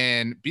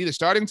and be the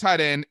starting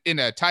tight end in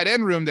a tight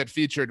end room that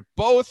featured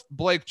both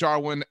Blake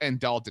Jarwin and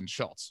Dalton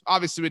Schultz.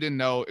 Obviously, we didn't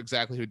know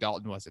exactly who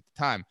Dalton was at the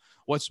time.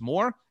 What's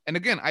more, and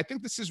again, I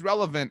think this is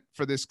relevant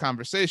for this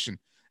conversation,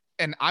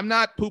 and I'm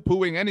not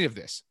poo-pooing any of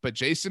this, but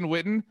Jason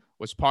Witten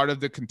was part of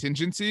the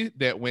contingency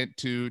that went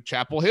to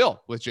Chapel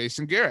Hill with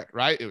Jason Garrett,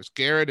 right? It was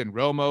Garrett and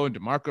Romo and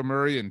DeMarco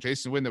Murray and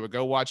Jason Witten that would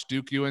go watch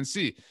Duke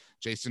UNC.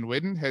 Jason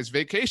Witten has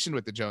vacationed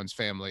with the Jones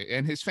family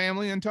and his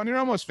family and Tony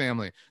Romo's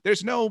family.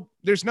 There's no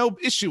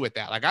issue with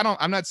that. Like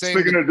I'm not saying.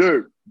 Speaking of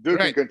Duke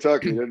right. in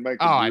Kentucky didn't make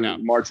I know.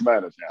 March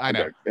Madness. Now. I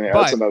know. Okay. Yeah,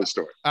 that's another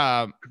story.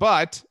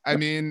 But I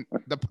mean,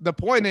 the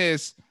point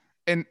is,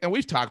 and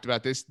we've talked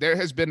about this, there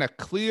has been a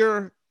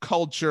clear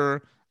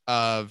culture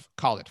of,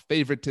 call it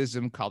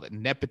favoritism, call it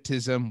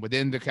nepotism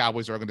within the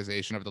Cowboys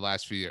organization over the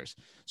last few years.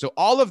 So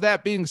all of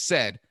that being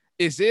said,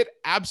 is it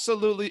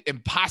absolutely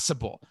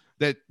impossible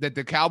that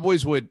the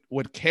Cowboys would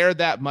care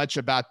that much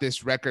about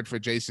this record for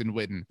Jason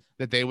Witten,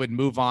 that they would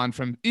move on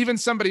from even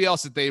somebody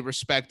else that they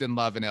respect and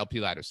love in LP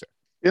Louderser?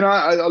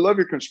 I love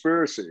your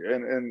conspiracy.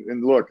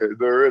 And look,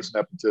 there is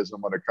nepotism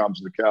when it comes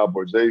to the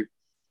Cowboys.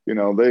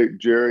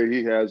 Jerry,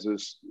 he has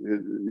his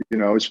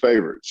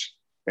favorites.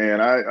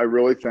 And I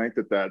really think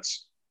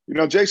that's,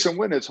 Jason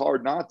Witten, it's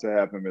hard not to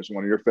have him as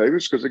one of your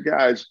favorites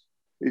because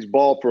he's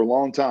balled for a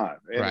long time.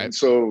 And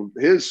so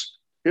his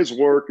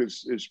work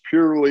is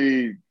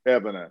purely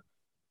evident.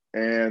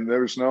 And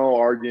there's no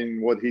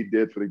arguing what he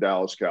did for the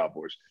Dallas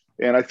Cowboys.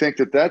 And I think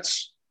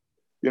that's,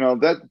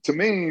 that to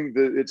me,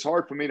 it's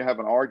hard for me to have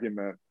an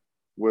argument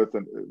with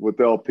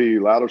LP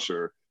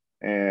Louderser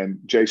and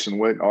Jason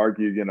Witten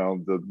argue,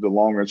 the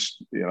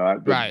longest,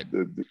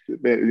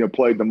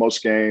 played the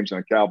most games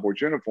in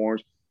Cowboys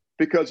uniforms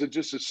because it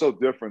just is so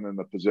different in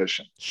the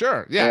position.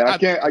 Sure. Yeah. I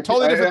can't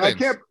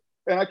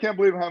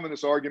believe I'm having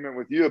this argument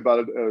with you about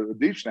a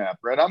deep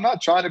snapper. And I'm not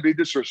trying to be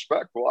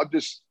disrespectful.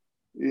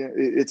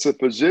 It's a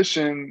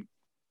position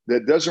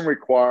that doesn't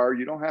require,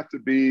 you don't have to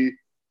be,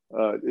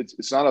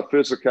 it's not a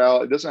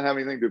physical. It doesn't have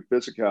anything to do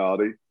with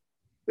physicality.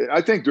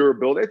 I think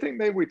durability. I think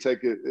maybe we take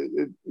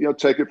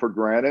it for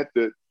granted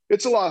that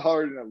it's a lot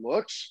harder than it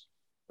looks.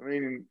 I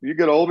mean, you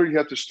get older, you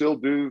have to still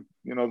do,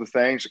 the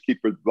things to keep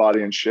your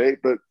body in shape.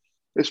 But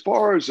as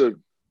far as a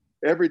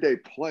everyday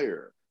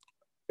player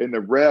and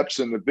the reps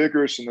and the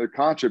vigorous and the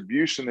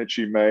contribution that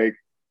you make,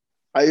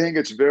 I think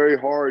it's very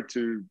hard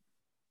to,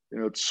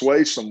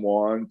 sway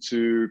someone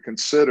to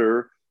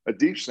consider a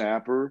deep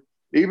snapper,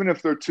 even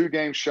if they're 2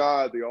 games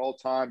shy of the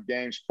all-time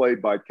games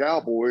played by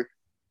Cowboy,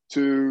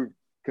 to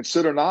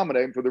consider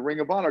nominating for the Ring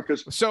of Honor.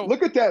 Because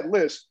look at that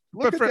list.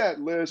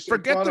 That list.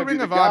 Forget the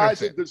Ring of Honor. Guys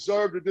that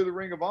deserve to do the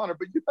Ring of Honor,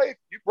 but you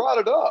brought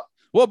it up.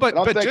 Well, but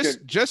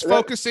just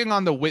focusing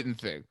on the Witten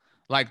thing.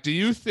 Like, do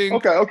you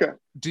think? Okay.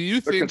 Do you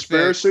think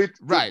conspiracy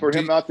for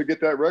him not to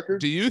get that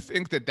record? Do you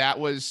think that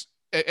was?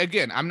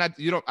 Again, I'm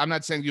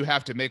not saying you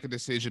have to make a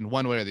decision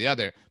one way or the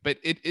other, but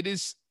it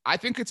is. I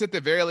think it's at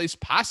the very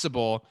least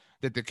possible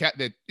that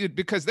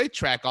because they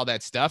track all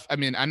that stuff. I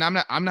mean, and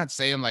I'm not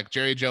saying like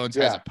Jerry Jones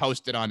has it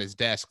posted on his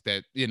desk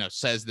that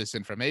says this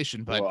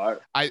information, but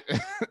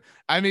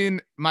I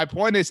mean, my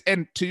point is,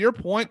 and to your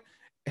point,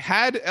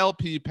 had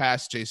LP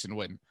passed Jason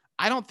Witten,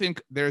 I don't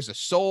think there's a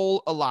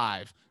soul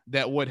alive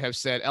that would have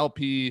said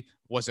LP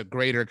was a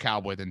greater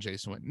Cowboy than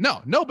Jason Witten.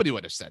 No, nobody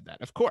would have said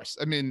that. Of course.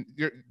 I mean,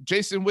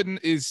 Jason Witten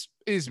is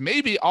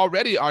maybe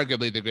already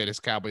arguably the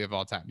greatest Cowboy of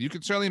all time. You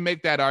could certainly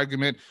make that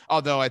argument,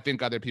 although I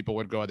think other people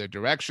would go other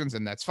directions,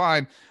 and that's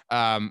fine.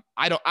 I'm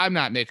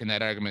not making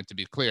that argument, to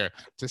be clear,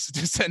 to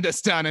send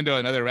us down into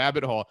another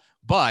rabbit hole.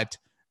 But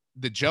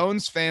the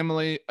Jones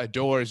family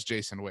adores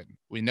Jason Witten.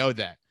 We know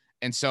that.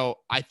 And so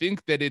I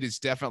think that it is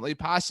definitely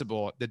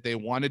possible that they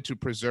wanted to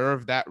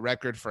preserve that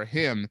record for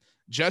him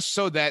just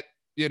so that,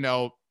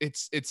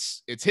 it's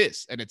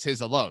his and it's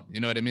his alone. You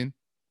know what I mean?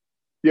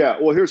 Yeah.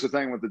 Well, here's the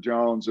thing with the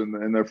Jones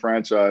and their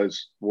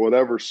franchise,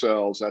 whatever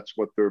sells, that's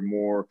what they're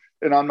more.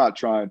 And I'm not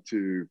trying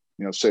to,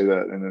 say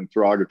that in an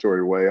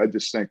interrogatory way. I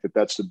just think that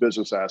that's the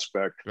business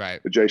aspect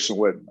of Jason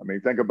Witten. I mean,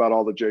 think about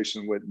all the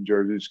Jason Witten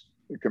jerseys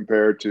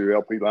compared to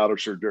LP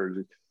Louderser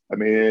jerseys. I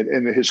mean,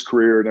 in his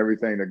career and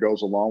everything that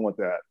goes along with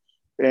that.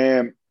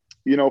 And,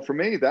 for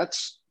me,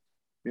 that's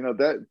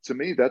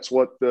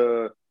what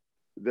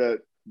that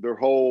their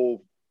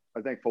whole,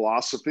 I think,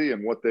 philosophy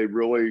and what they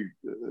really,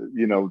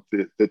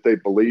 that they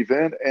believe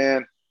in.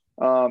 And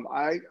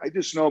I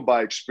just know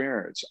by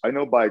experience. I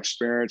know by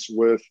experience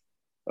with,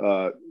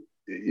 to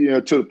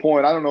the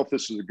point, I don't know if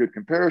this is a good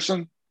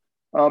comparison,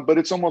 but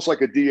it's almost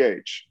like a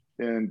DH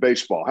in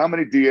baseball. How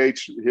many DH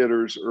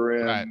hitters are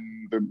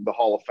in the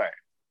Hall of Fame?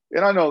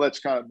 And I know that's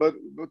but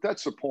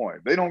that's the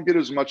point. They don't get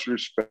as much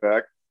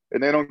respect,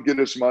 and they don't get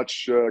as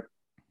much, the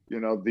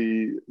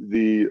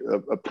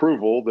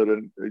approval that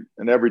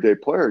an everyday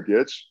player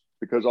gets,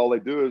 because all they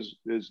do is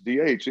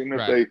DH. Even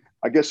if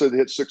I guess they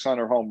hit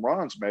 600 home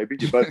runs, maybe.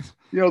 But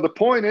the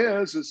point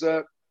is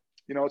that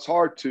it's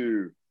hard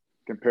to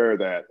compare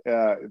that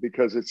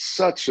because it's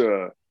such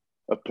a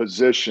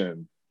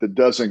position that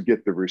doesn't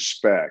get the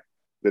respect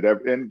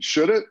and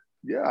should it?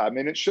 Yeah, I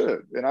mean, it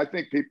should, and I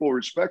think people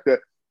respect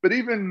that. But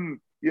even,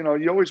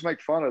 you always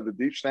make fun of the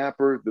deep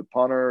snapper, the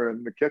punter,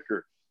 and the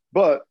kicker.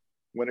 But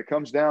when it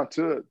comes down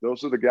to it,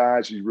 those are the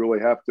guys you really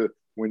have to,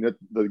 when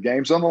the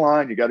game's on the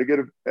line, you got to get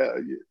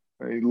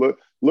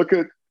look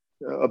at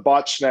a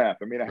botch snap.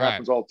 I mean, it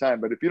happens all the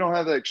time. But if you don't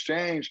have that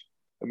exchange,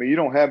 I mean, you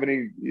don't have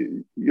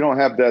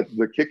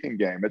the kicking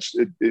game.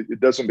 It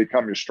doesn't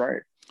become your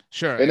strength.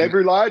 Sure. And they've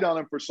relied on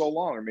him for so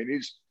long. I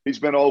mean, he's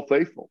been Old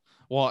Faithful.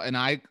 Well, and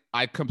I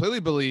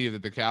completely believe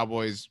that the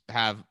Cowboys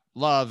have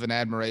love and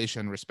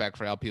admiration, respect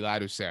for LP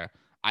Louderser.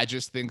 I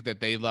just think that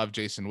they love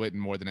Jason Witten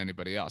more than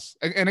anybody else.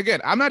 And again,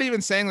 I'm not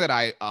even saying that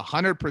I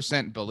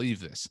 100% believe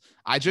this.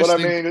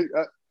 Can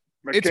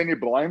you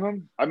blame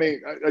them? I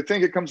mean, I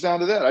think it comes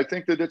down to that. I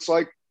think that it's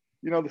like,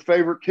 the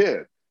favorite kid.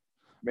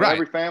 I mean,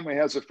 every family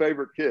has a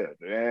favorite kid,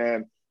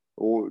 and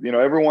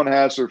everyone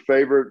has their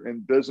favorite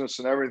in business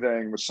and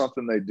everything with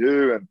something they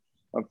do. And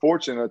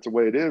unfortunately, that's the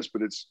way it is.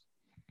 But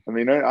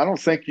I don't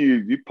think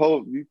you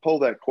pull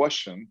that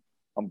question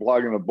on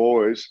Blogging the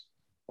Boys,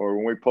 or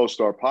when we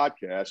post our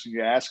podcast, and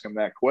you ask them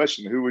that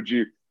question, who would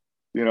you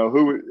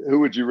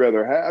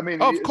rather have? I mean,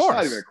 of course.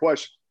 Not even a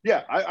question.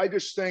 Yeah, I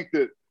just think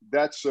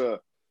that's it'd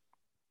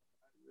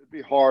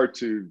be hard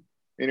to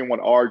anyone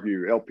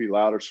argue LP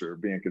Louderser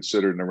being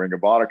considered in the Ring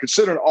of Honor,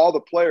 considering all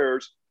the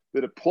players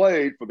that have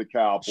played for the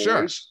Cowboys.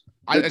 Sure.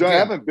 That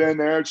haven't been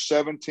there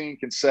 17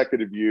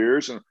 consecutive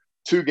years and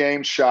 2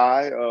 games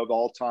shy of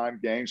all-time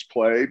games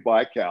played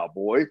by a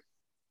Cowboy.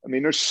 I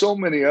mean, there's so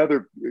many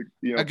other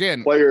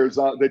players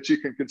that you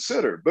can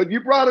consider, but you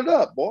brought it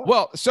up, boy.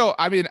 Well, so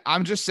I mean,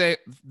 I'm just saying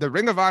the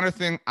Ring of Honor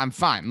thing, I'm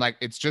fine. Like,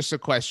 it's just a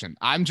question.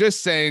 I'm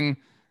just saying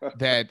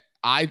that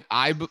I'll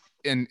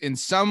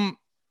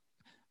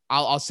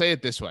say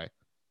it this way.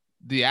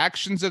 The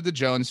actions of the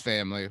Jones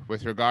family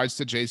with regards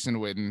to Jason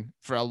Witten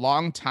for a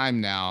long time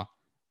now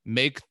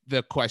make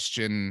the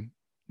question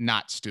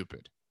not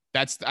stupid.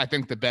 That's, I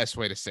think, the best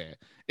way to say it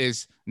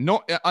is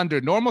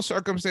under normal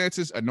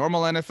circumstances, a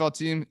normal NFL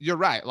team, you're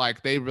right.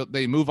 Like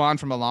they move on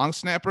from a long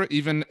snapper,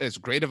 even as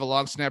great of a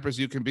long snapper as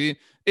you can be.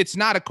 It's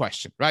not a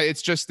question, right?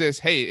 It's just this,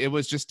 hey, it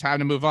was just time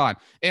to move on.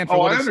 And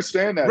I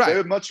understand that. Right. They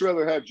would much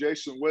rather have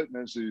Jason Witten,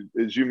 as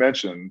you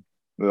mentioned,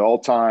 the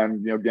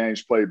all-time,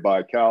 games played by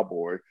a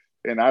Cowboy.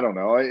 And I don't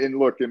know. And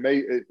look,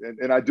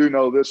 and I do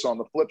know this on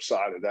the flip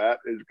side of that,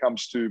 it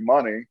comes to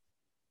money.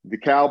 The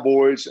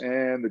Cowboys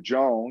and the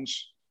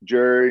Jones,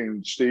 Jerry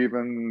and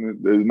Steven,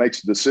 that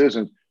makes the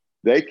decisions,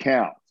 they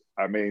count.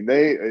 I mean,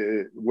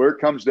 where it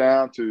comes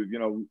down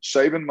to,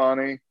 saving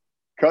money,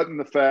 cutting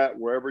the fat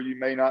wherever you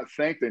may not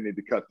think they need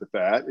to cut the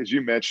fat, as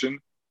you mentioned.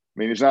 I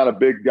mean, he's not a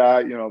big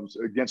guy,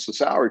 against the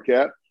salary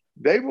cap.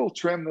 They will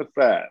trim the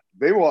fat.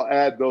 They will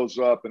add those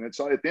up. And it's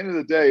at the end of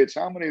the day, it's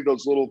how many of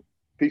those little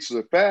pieces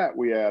of fat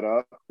we add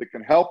up that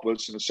can help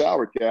us in the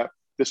salary cap.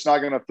 That's not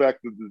going to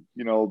affect the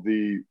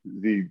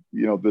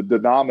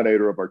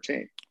denominator of our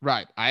team.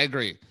 Right. I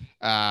agree.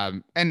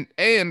 I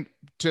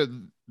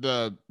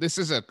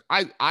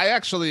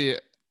actually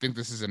think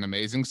this is an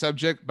amazing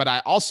subject, but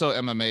I also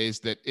am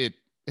amazed that it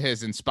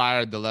has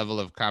inspired the level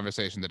of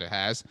conversation that it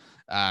has.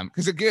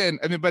 Because again,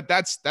 I mean, but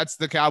that's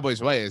the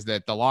Cowboys way, is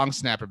that the long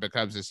snapper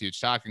becomes this huge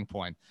talking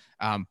point.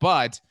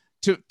 But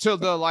to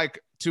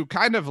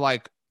kind of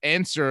like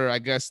answer, I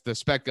guess, the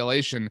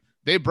speculation,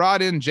 they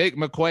brought in Jake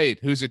McQuaid,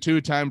 who's a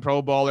 2-time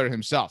Pro Bowler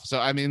himself.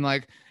 So, I mean,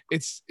 like,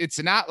 it's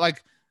not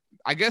like,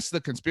 I guess the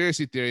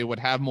conspiracy theory would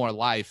have more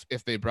life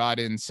if they brought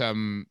in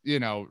some,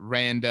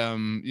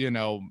 random,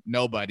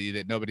 nobody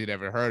that nobody had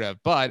ever heard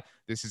of. But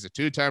this is a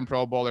 2-time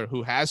Pro Bowler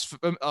who has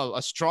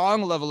a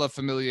strong level of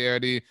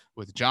familiarity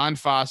with John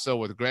Faso,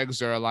 with Greg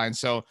Zuerlein.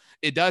 So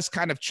it does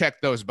kind of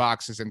check those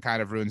boxes and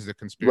kind of ruins the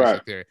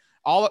conspiracy theory.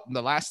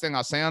 The last thing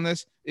I'll say on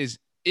this is,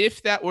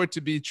 if that were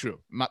to be true,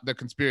 the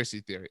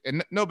conspiracy theory,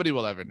 and nobody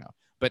will ever know,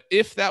 but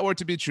if that were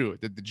to be true,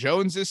 that the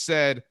Joneses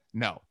said,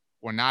 no,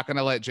 we're not going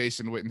to let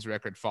Jason Witten's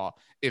record fall.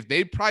 If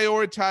they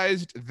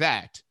prioritized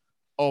that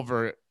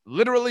over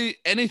literally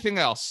anything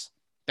else,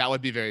 that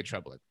would be very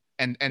troubling.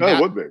 And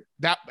that would be.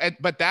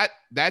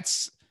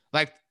 That's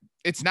like,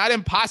 it's not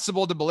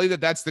impossible to believe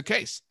that that's the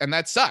case. And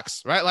that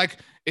sucks, right? Like,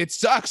 it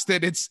sucks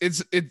that it's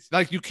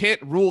like, you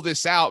can't rule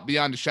this out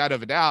beyond a shadow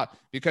of a doubt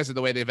because of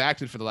the way they've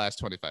acted for the last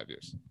 25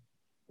 years.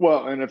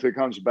 Well, and if it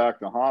comes back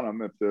to haunt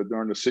them, if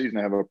during the season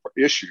they have an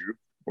issue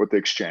with the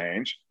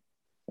exchange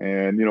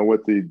and,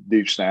 with the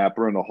deep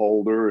snapper and the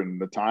holder and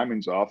the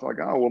timing's off, like,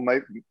 oh, well,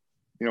 maybe,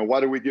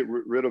 why do we get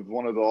rid of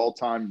one of the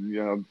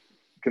all-time,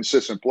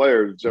 consistent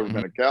players that's ever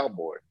been a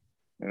Cowboy?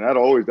 And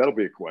that'll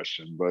be a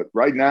question. But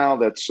right now,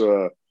 that's,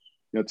 to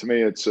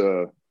me, it's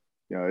a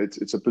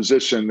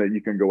position that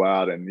you can go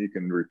out and you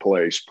can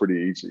replace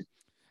pretty easy.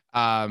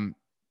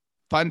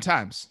 Fun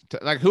times.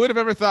 Like, who would have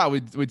ever thought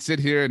we'd sit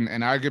here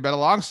and argue about a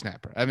long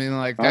snapper? I mean,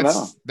 like,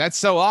 that's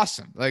so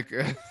awesome. Like,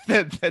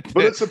 but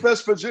it's the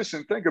best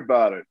position. Think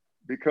about it,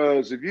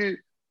 because if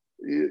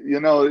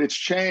it's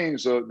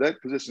changed. That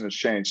position has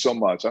changed so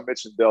much. I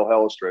mentioned Del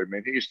Hellestrade. I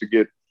mean, he used to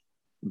get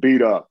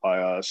beat up by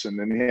us, and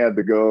then he had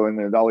to go, and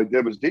then all he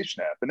did was deep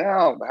snap. And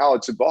now, how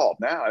it's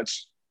evolved. Now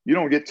it's, you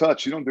don't get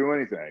touched, you don't do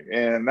anything,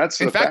 and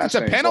that's in fact, it's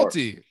a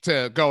penalty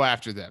to go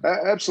after them.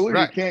 Absolutely,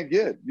 right.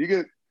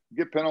 You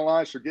get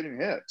penalized for getting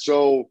hit.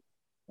 So,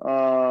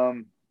 I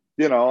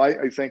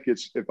think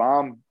it's, if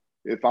I'm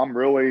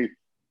really,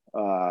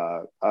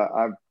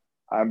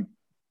 I'm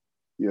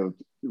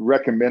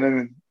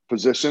recommending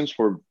positions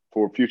for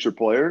future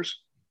players,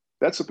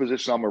 that's a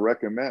position I'm gonna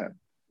recommend,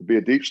 to be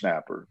a deep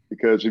snapper,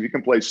 because if you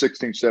can play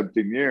 16,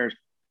 17 years,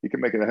 you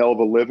can make it a hell of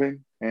a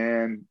living,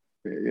 and,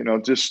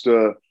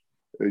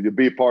 you'll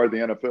be a part of the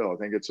NFL. I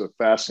think it's a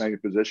fascinating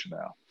position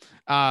now.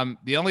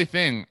 The only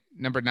thing,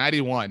 number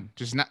 91,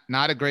 just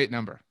not a great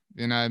number.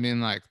 You know what I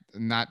mean? Like,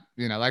 not,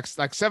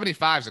 like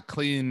 75 is a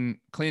clean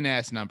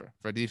ass number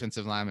for a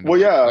defensive lineman. Well,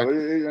 yeah.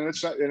 And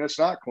it's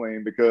not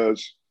clean,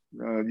 because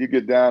you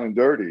get down and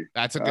dirty.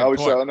 That's a good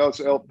point. I know it's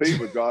LP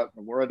we got,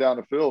 and we're down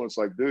the field. It's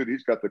like, dude,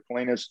 he's got the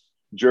cleanest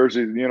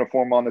jersey and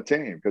uniform on the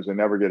team, because they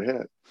never get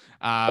hit.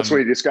 That's why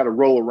you just got to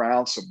roll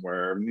around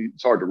somewhere. I mean,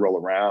 it's hard to roll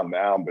around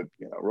now, but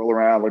roll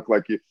around, look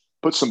like you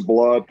put some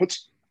blood, get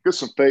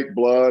some fake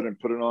blood and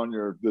put it on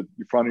the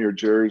front of your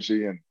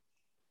jersey, and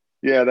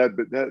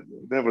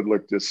that would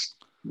look just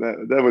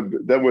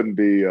that wouldn't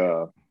be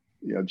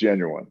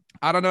genuine.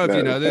 I don't know if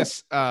you know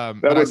this. That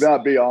would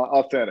not be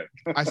authentic.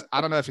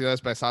 I don't know if you know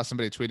this, but I saw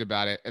somebody tweet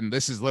about it, and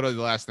this is literally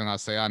the last thing I'll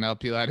say on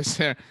LP Lattice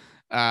there.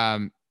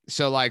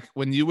 So like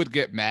when you would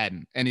get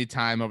Madden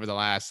anytime over the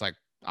last like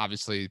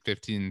obviously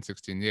 15,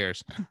 16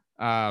 years,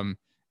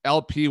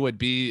 LP would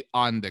be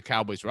on the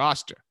Cowboys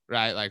roster,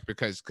 right? Like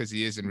because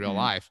he is in real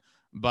life,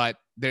 but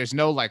there's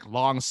no like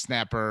long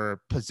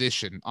snapper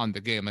position on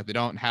the game. Like they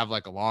don't have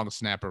like a long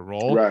snapper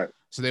role, right?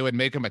 So they would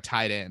make him a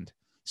tight end.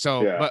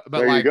 So, yeah. but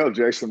there like, you go,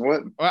 Jason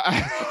Witten.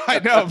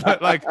 I know,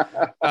 but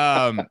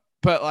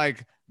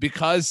like,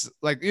 because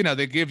like,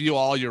 they give you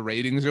all your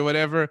ratings or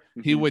whatever,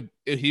 he would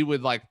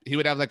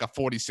have like a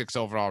 46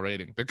 overall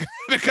rating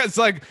because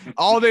like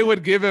all they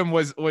would give him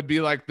would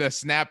be like the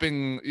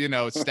snapping,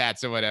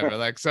 stats or whatever.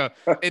 Like, so,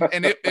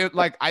 it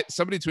like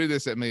somebody tweeted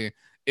this at me.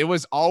 It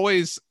was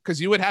always because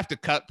you would have to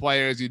cut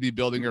players. You'd be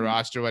building your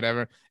roster, or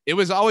whatever. It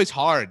was always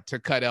hard to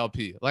cut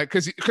LP. Like,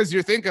 cause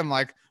you're thinking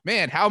like,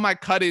 man, how am I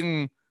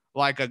cutting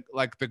like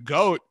the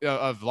GOAT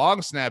of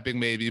long snapping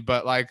maybe,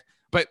 but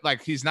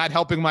he's not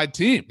helping my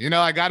team.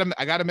 I got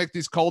to make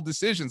these cold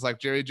decisions like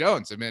Jerry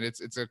Jones. I mean,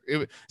 so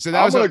that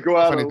I'm was going to go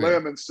out on a thing.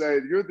 limb and say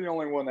you're the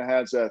only one that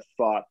has that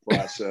thought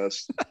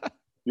process.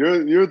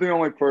 You're the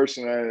only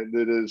person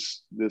that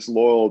is this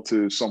loyal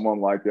to someone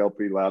like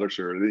LP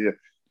Lattiser.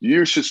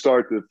 You should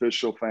start the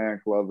official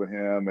fan club of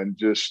him, and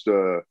just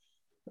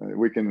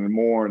we can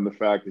mourn the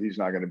fact that he's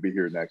not going to be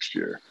here next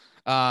year.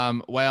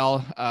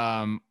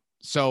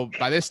 So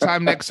by this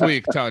time next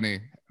week, Tony,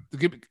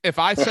 if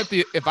I set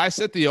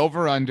the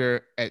over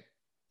under at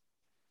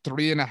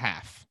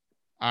 3.5,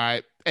 all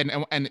right, and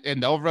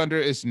the over under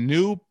is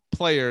new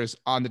players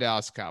on the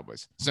Dallas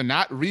Cowboys. So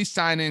not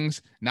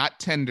re-signings, not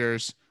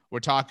tenders. We're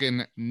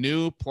talking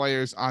new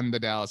players on the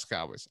Dallas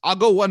Cowboys. I'll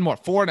go one more,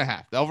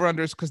 4.5. The over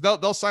unders, because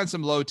they'll sign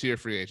some low tier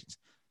free agents.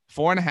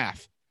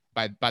 4.5.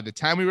 By the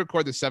time we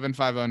record the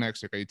 750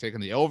 next week, are you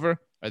taking the over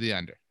or the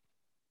under?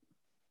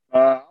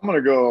 I'm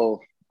gonna go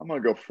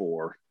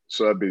 4.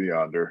 So that'd be the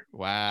under.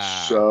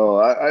 Wow. So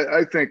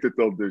I think that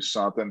they'll do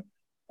something.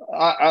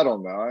 I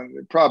don't know.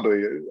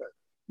 Probably,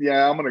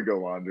 yeah. I'm gonna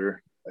go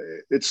under.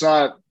 It's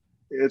not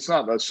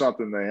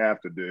something they have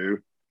to do.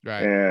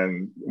 Right.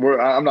 And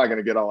I'm not going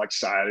to get all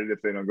excited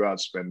if they don't go out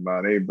and spend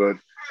money, but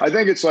I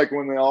think it's like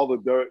when all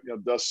the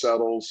dust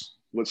settles,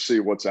 let's see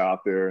what's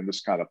out there and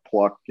just kind of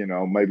pluck.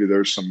 Maybe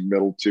there's some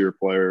middle tier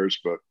players,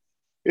 but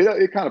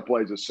it kind of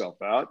plays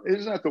itself out.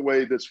 Isn't that the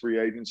way that's free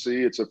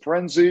agency? It's a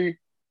frenzy,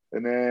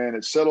 and then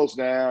it settles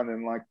down,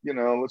 and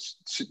let's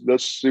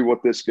see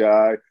what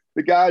the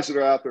guys that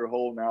are out there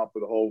holding out for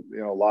the whole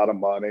a lot of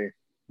money,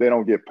 they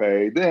don't get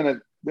paid. Then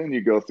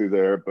you go through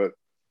there, but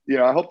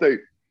I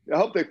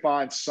hope they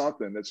find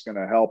something that's going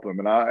to help them.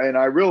 And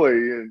I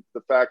really,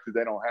 the fact that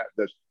they don't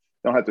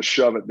have to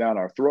shove it down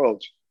our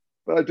throats,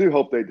 but I do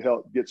hope they'd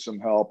get some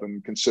help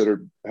and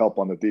consider help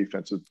on the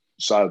defensive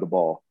side of the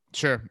ball.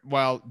 Sure.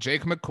 Well,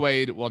 Jake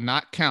McQuaid will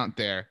not count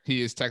there.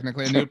 He is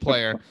technically a new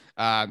player.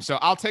 So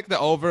I'll take the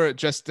over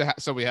just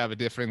so we have a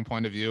differing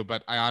point of view,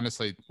 but I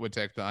honestly would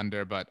take the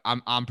under, but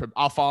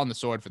I'll fall on the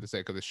sword for the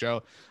sake of the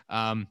show.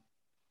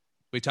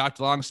 We talked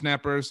long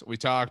snappers. We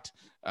talked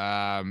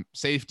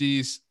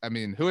safeties. I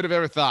mean, who would have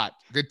ever thought?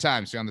 Good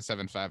times here on the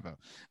 750.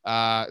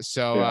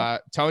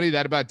 Tony,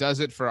 that about does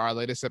it for our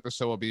latest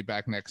episode. We'll be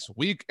back next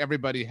week.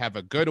 Everybody have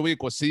a good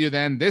week. We'll see you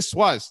then. This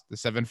was the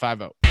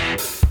 750.